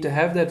need to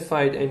have that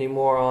fight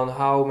anymore on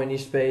how many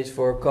space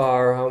for a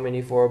car, how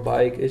many for a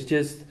bike. It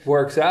just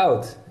works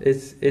out.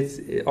 It's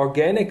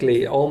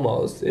organically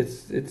almost.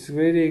 It's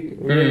really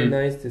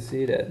nice to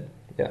see that.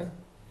 Yeah.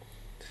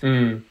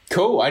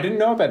 Cool. I didn't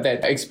know about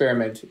that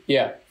experiment.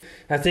 Yeah.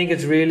 I think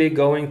it's really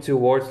going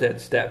towards that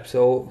step.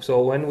 So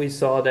when we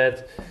saw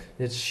that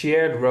it's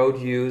shared road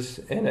use,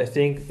 and I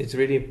think it's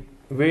really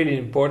really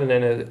important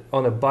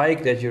on a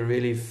bike that you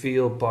really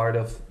feel part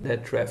of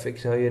that traffic.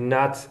 So you're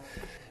not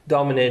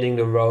dominating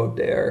the road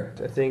there.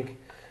 I think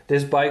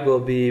this bike will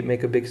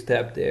make a big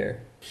step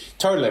there.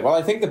 Totally. Well,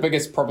 I think the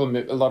biggest problem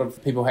a lot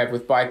of people have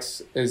with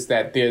bikes is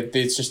that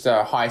there's just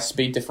a high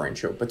speed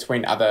differential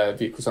between other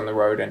vehicles on the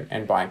road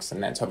and bikes,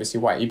 and that's obviously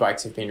why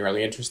e-bikes have been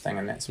really interesting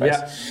in that space.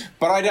 Yeah.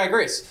 But I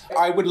digress.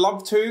 I would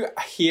love to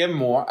hear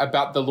more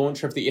about the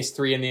launch of the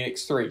S3 and the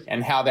X3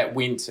 and how that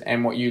went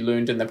and what you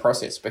learned in the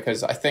process,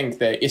 because I think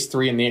the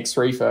S3 and the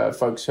X3, for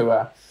folks who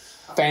are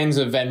fans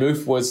of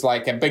VanMoof, was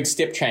like a big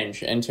step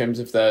change in terms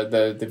of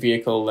the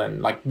vehicle,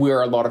 and like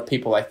where a lot of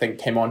people, I think,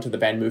 came onto the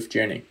VanMoof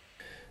journey.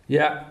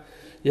 Yeah,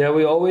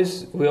 we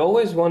always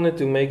wanted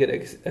to make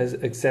it as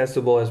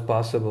accessible as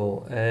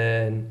possible,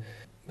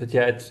 but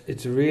yeah,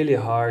 it's really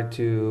hard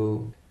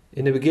to.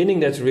 In the beginning,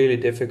 that's really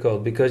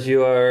difficult because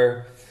you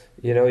have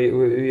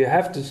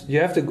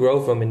to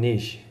grow from a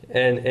niche,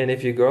 and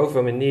if you grow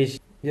from a niche,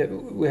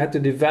 we had to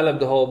develop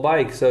the whole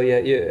bike. So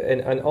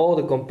and all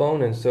the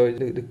components. So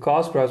the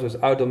cost price was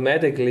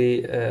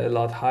automatically a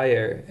lot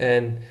higher,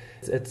 and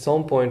at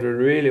some point we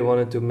really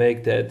wanted to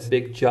make that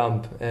big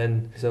jump,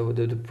 and so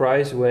the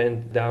price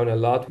went down a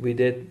lot. We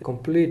did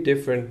complete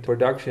different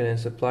production and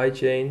supply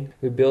chain.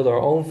 We built our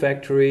own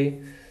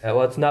factory.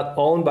 Well, it's not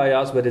owned by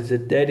us, but it's a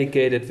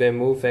dedicated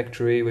VanMoof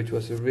factory, which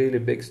was a really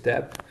big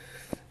step.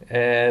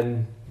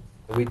 And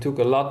we took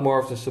a lot more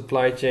of the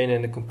supply chain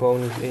and the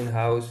components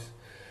in-house.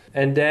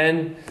 And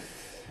then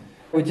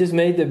we just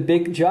made the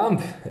big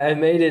jump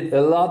and made it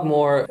a lot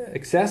more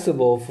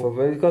accessible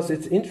because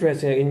it's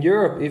interesting. In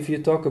Europe, if you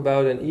talk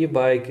about an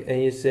e-bike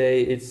and you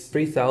say it's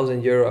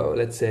 3,000 euro,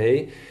 let's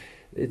say,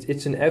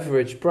 it's an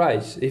average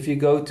price. If you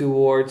go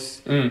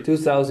towards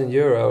 2,000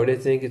 euro, they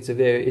think it's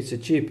a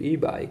cheap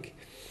e-bike,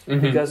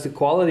 because the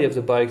quality of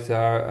the bikes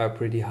are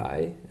pretty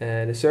high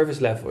and the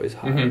service level is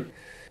high.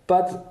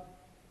 But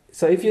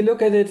so if you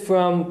look at it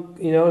from,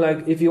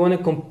 like if you want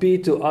to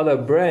compete to other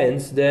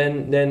brands,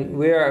 then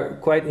we are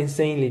quite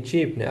insanely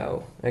cheap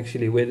now,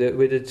 actually, with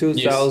the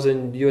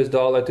 2,000 US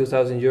dollar,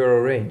 2,000 euro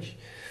range.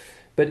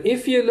 But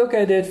if you look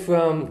at it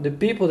from the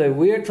people that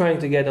we're trying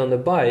to get on the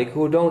bike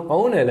who don't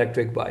own an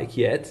electric bike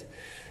yet,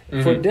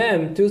 for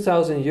them,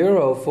 2,000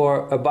 euro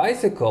for a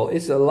bicycle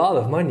is a lot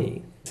of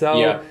money.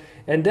 So,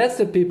 and that's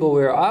the people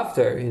we're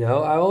after.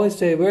 I always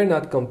say we're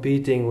not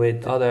competing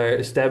with other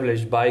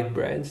established bike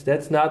brands.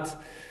 That's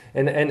not.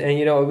 And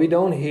we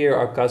don't hear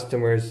our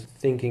customers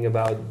thinking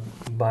about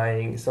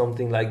buying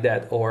something like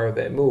that or a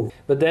VanMoof.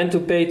 But then to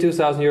pay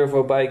 2,000 euro for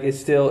a bike is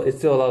still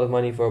a lot of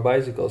money for a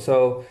bicycle.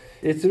 So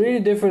it's a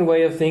really different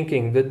way of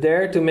thinking. But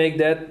there to make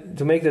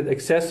that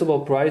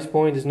accessible price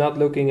point is not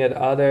looking at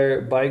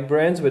other bike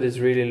brands, but it's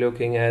really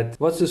looking at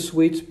what's the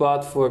sweet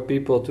spot for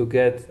people to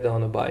get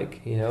on a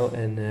bike,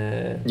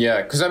 and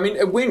yeah, because I mean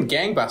it went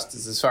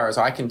gangbusters as far as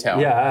I can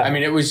tell. Yeah, I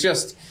mean it was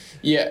just.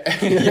 Yeah.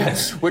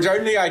 Which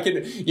only I could,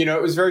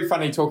 it was very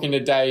funny talking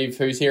to Dave,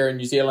 who's here in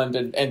New Zealand,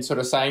 and sort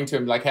of saying to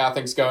him, like, how are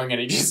things going? And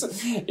he just,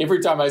 every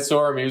time I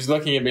saw him, he was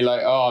looking at me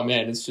like, oh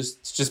man, it's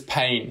just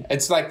pain.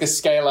 It's like the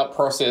scale up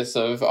process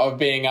of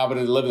being able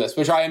to deliver this,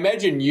 which I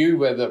imagine you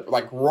were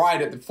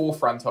right at the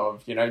forefront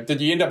of,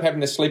 Did you end up having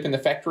to sleep in the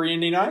factory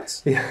any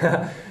nights?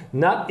 Yeah,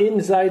 not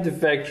inside the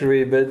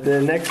factory, but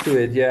next to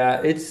it.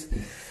 Yeah,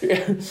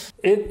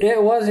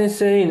 It was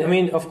insane. I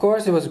mean, of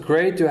course, it was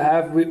great to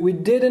have. We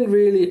didn't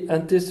really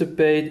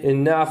anticipate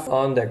enough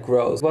on that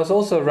growth. It was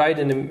also right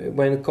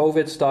when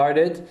COVID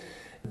started.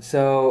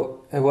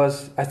 So it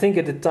was, I think,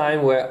 at the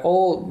time where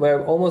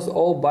almost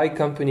all bike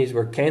companies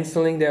were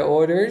canceling their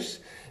orders.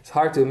 It's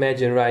hard to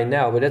imagine right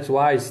now, but that's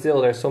why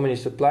still there's so many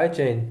supply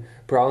chain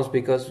problems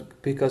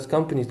because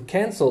companies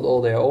canceled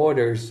all their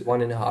orders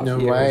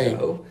 1.5 years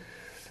ago.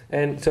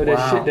 And so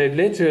they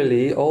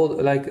literally all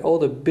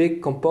the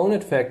big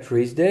component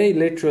factories, they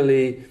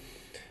literally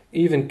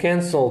even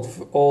canceled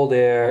all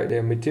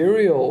their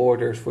material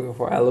orders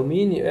for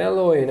aluminium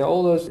alloy and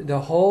all those. The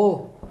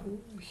whole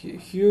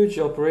huge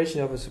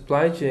operation of a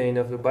supply chain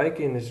of the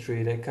bike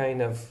industry, that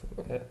kind of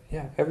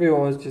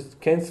everyone was just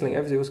canceling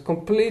everything. It was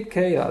complete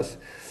chaos.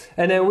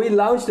 And then we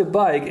launched the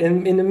bike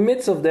in the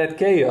midst of that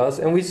chaos,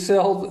 and we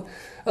sold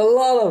a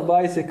lot of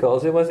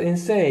bicycles. It was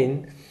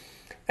insane.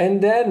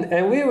 And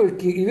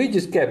we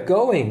just kept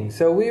going.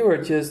 So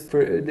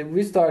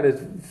we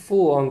started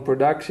full on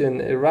production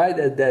right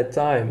at that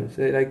time.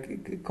 So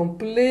like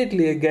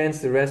completely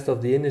against the rest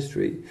of the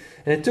industry.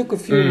 And it took a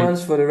few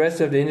months for the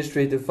rest of the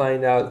industry to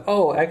find out,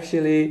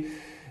 actually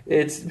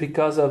it's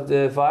because of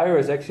the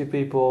virus. Actually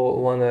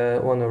people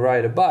wanna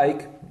ride a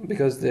bike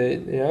because they,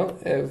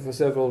 for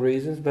several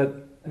reasons,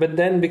 but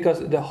then because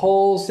the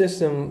whole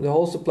system, the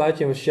whole supply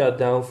chain was shut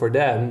down for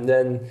them,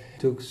 then it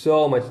took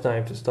so much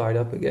time to start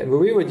up again. But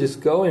we were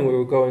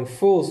going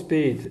full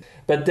speed.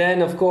 But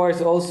then, of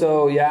course,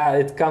 also,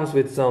 it comes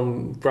with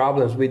some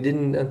problems. We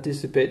didn't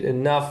anticipate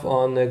enough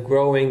on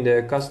growing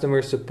the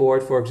customer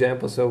support, for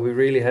example. So we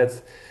really had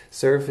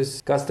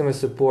customer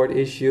support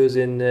issues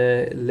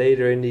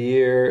later in the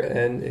year,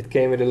 and it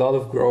came with a lot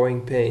of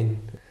growing pain,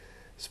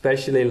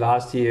 especially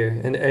last year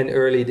and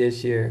early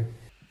this year.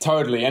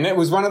 Totally. And it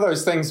was one of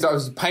those things that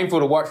was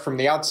painful to watch from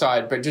the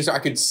outside, but just I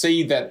could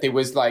see that there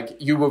was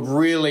you were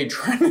really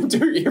trying to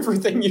do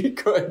everything you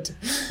could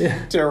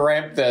to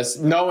ramp this,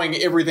 knowing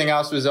everything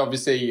else was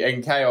obviously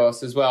in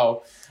chaos as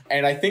well.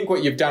 And I think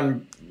what you've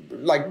done,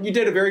 you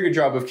did a very good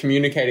job of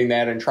communicating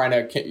that and trying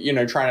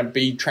to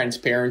be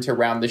transparent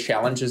around the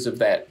challenges of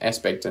that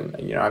aspect. And,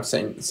 I've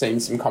seen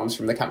some comments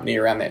from the company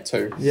around that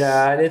too.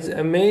 Yeah, and it's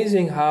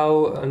amazing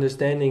how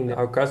understanding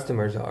our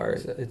customers are.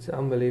 It's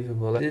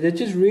unbelievable. They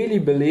just really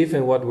believe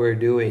in what we're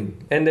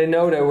doing. And they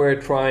know that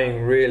we're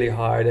trying really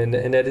hard and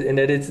that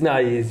it's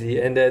not easy.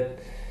 And that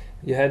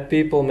you had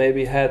people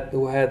maybe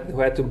who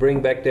had to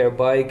bring back their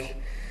bike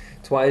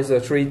twice or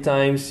three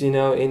times, in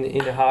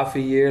a half a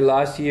year.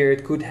 Last year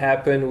it could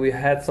happen. We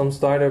had some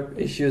startup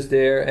issues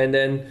there,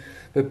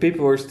 but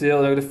people were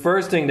still, the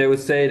first thing they would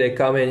say, they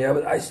come in,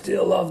 but I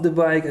still love the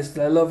bike,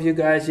 I love you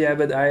guys,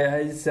 but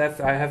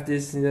I have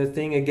this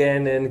thing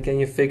again, and can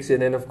you fix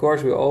it? And of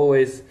course we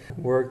always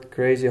worked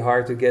crazy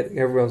hard to get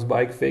everyone's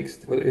bike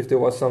fixed if there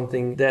was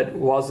something that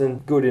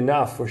wasn't good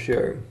enough, for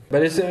sure.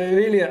 But it's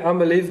really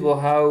unbelievable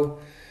how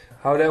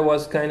that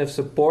was kind of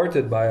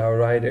supported by our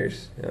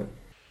riders.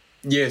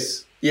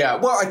 Yes. Yeah.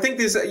 Well, I think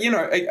there's,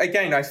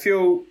 again, I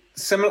feel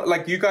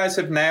similar, you guys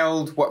have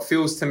nailed what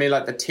feels to me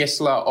like the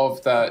Tesla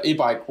of the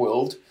e-bike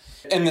world,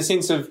 in the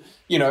sense of,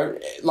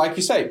 like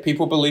you say,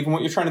 people believe in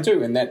what you're trying to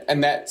do. And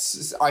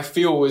that's, I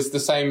feel, is the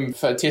same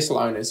for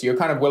Tesla owners. You're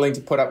kind of willing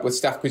to put up with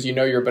stuff because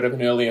you're a bit of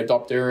an early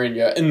adopter and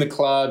you're in the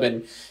club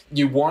and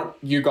you want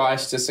you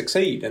guys to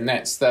succeed. And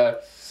that's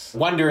the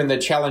wonder and the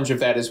challenge of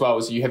that as well,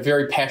 is you have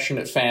very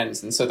passionate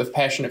fans, and so the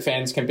passionate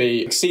fans can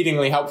be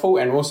exceedingly helpful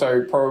and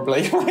also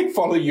probably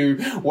follow you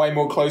way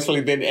more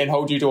closely and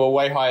hold you to a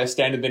way higher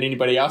standard than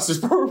anybody else is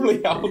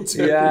probably held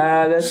to.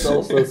 Yeah, that's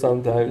also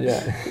sometimes,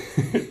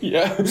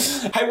 yeah.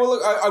 Hey, well,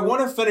 look, I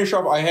want to finish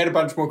off. I had a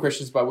bunch more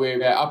questions, but we're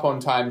up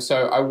on time.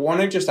 So I want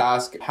to just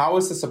ask, how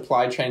is the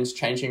supply chains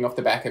changing off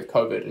the back of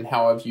COVID, and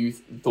how have you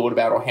thought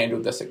about or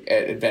handled this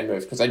at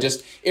VanMoof?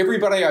 Because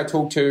everybody I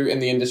talk to in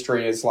the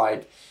industry is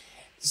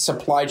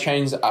supply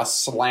chains are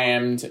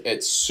slammed.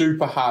 It's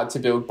super hard to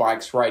build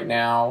bikes right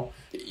now,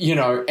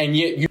 and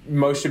yet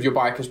most of your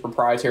bike is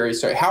proprietary.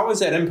 So how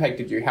has that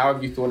impacted you? How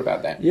have you thought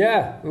about that?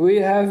 Yeah, we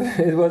have.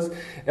 It was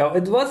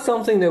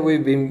something that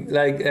we've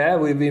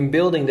been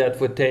building that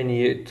for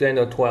 10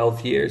 or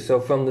 12 years. So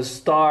from the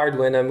start,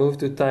 when I moved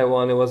to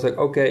Taiwan, it was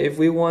okay, if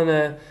we want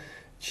to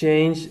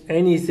change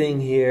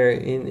anything here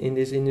in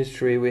this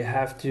industry, we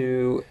have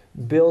to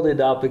build it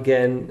up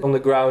again from the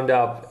ground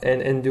up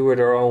and do it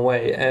our own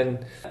way.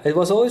 And it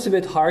was always a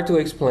bit hard to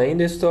explain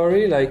this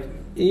story.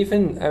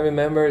 Even I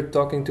remember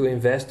talking to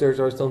investors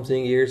or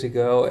something years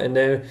ago, and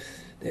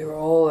they were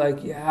all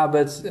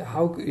but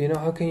how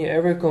can you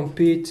ever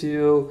compete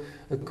to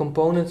a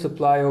component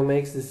supplier who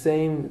makes the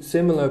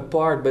similar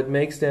part but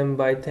makes them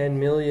by 10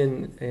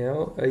 million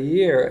a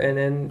year, and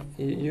then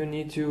you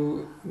need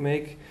to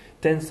make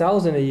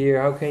 10,000 a year.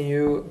 How can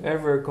you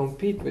ever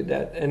compete with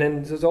that? And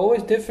then it's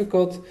always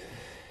difficult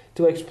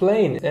to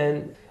explain.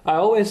 And I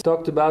always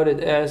talked about it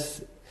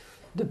as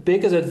the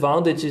biggest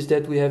advantage is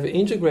that we have an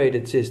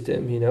integrated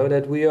system,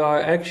 that we are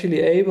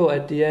actually able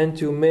at the end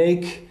to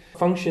make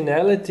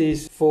functionalities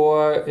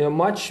for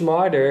much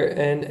smarter,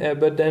 and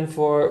but then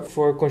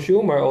for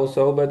consumer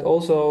also, but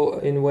also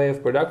in way of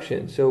production.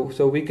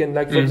 So we can,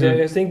 like, for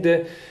example, I think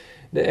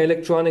the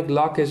electronic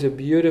lock is a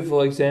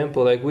beautiful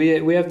example. Like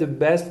we have the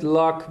best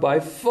lock by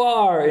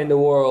far in the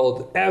world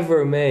ever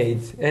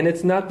made, and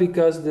it's not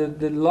because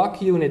the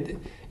lock unit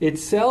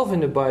itself in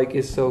the bike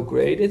is so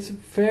great. It's a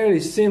fairly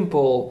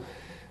simple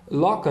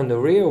lock on the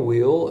rear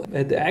wheel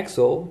at the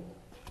axle,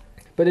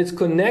 but it's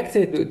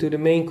connected to the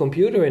main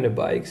computer in the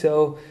bike.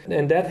 So,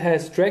 and that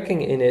has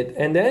tracking in it,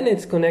 and then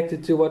it's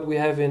connected to what we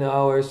have in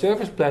our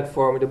service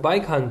platform, the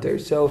Bike Hunter.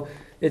 So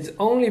it's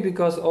only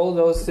because all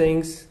those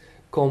things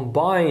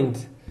combined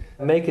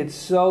make it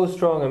so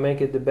strong and make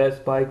it the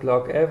best bike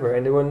lock ever.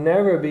 And there will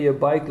never be a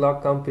bike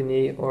lock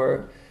company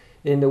or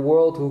in the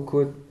world who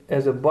could,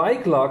 as a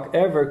bike lock,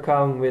 ever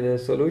come with a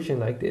solution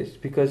like this,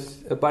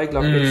 because a bike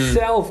lock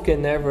itself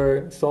can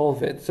never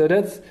solve it. So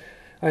that's,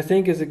 I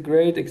think, is a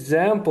great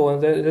example.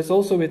 And there's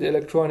also with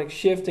electronic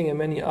shifting and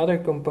many other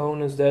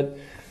components that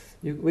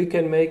we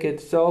can make it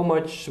so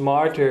much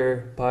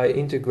smarter by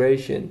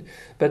integration.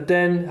 But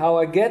then how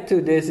I get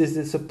to this is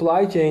the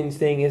supply chain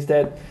thing, is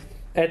that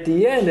at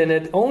the end, and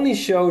it only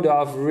showed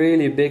off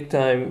really big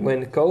time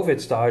when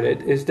COVID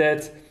started, is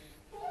that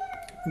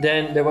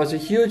then there was a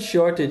huge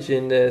shortage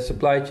in the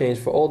supply chains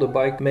for all the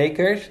bike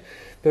makers.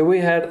 But we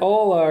had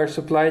all our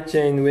supply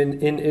chain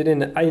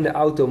in the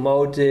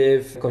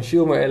automotive,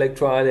 consumer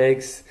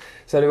electronics,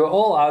 so they were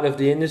all out of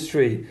the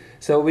industry.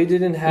 So we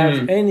didn't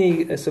have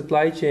any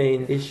supply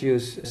chain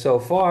issues so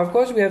far. Of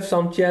course, we have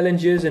some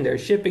challenges, and there are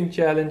shipping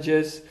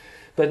challenges,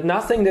 but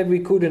nothing that we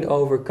couldn't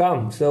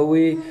overcome. So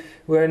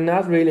we're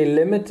not really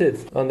limited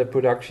on the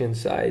production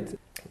side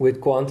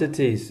with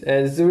quantities.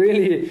 And it's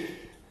really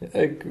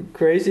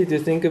crazy to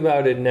think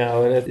about it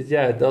now, and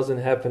it doesn't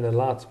happen a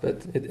lot,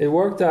 but it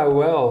worked out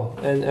well,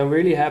 and I'm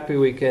really happy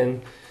we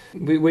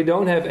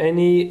don't have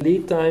any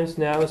lead times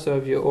now. So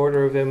if you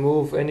order a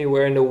VanMoof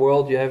anywhere in the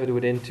world, you have it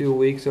within 2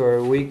 weeks or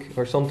a week,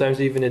 or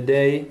sometimes even a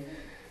day.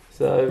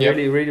 So I'm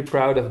really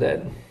proud of that.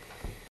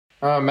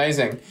 Oh,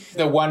 amazing.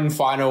 The one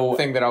final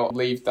thing that I'll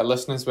leave the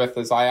listeners with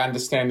is, I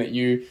understand that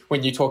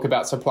when you talk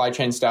about supply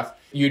chain stuff,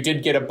 you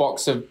did get a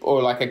box of,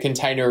 or like a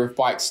container of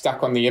bikes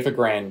stuck on the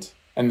Evergrande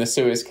in the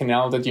Suez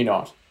Canal, did you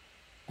not?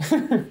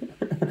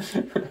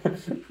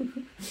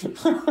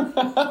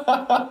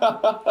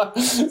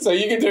 So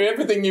you can do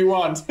everything you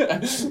want.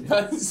 But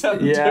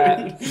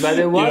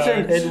it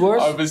wasn't. It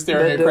was. I was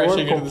staring at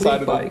crashing into the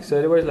side of the bike. So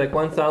there was like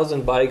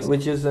 1,000 bikes,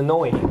 which is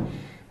annoying.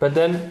 But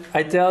then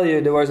I tell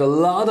you, there was a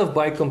lot of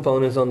bike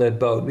components on that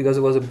boat, because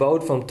it was a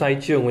boat from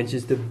Taichung, which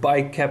is the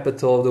bike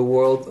capital of the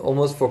world,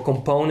 almost for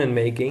component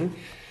making.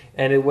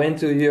 And it went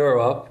to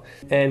Europe,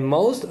 and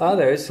most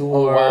others who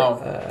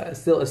were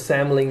still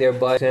assembling their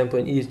bike, for example,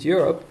 in East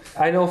Europe.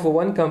 I know for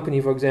one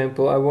company, for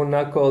example, I will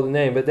not call the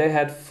name, but they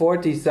had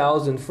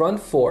 40,000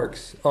 front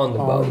forks on the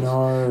boat.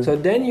 No. So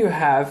then you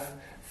have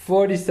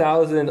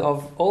 40,000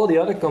 of all the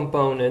other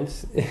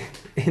components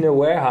in a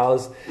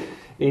warehouse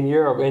in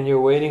Europe, and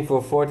you're waiting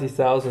for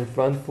 40,000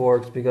 front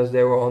forks because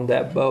they were on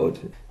that boat.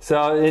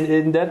 So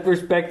in that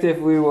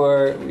perspective, we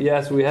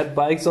had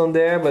bikes on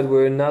there, but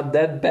we're not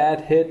that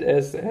bad hit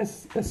as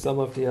some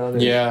of the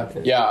others.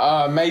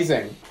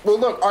 Amazing. Well,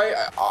 look,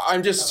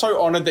 I'm just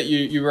so honored that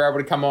you were able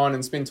to come on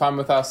and spend time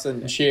with us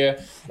and share.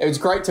 It was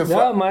great to...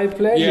 my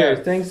pleasure. Yeah.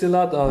 Thanks a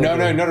lot, Oliver.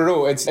 No, not at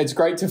all. It's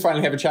great to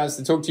finally have a chance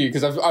to talk to you,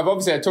 because I've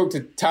obviously talked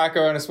to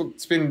Taco, and I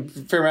spent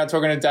a fair amount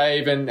talking to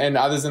Dave and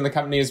others in the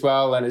company as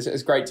well, and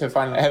it's great to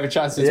finally have a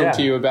chance to talk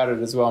to you about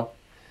it as well.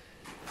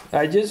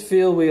 I just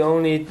feel we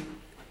only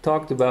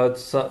talked about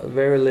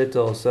very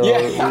little, so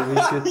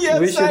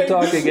we should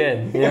talk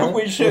again. Yeah?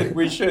 We should.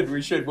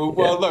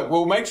 Well, look,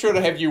 we'll make sure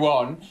to have you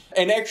on.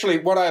 And actually,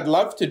 what I'd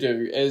love to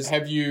do is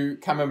have you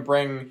come and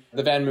bring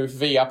the VanMoof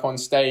V up on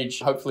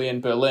stage, hopefully in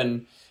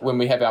Berlin, when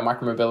we have our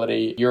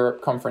Micromobility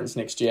Europe conference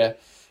next year.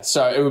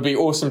 So it would be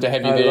awesome to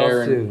have you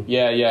there.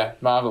 Yeah,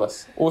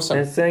 marvelous. Awesome.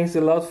 And thanks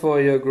a lot for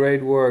your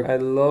great work. I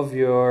love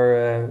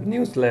your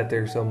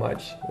newsletter so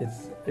much.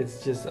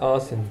 It's just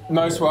awesome.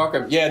 Most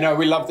welcome. Yeah, no,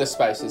 we love this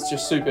space. It's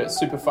just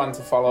super fun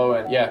to follow.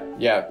 And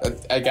yeah.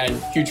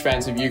 Again, huge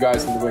fans of you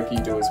guys and the work you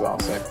do as well.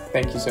 So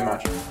thank you so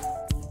much.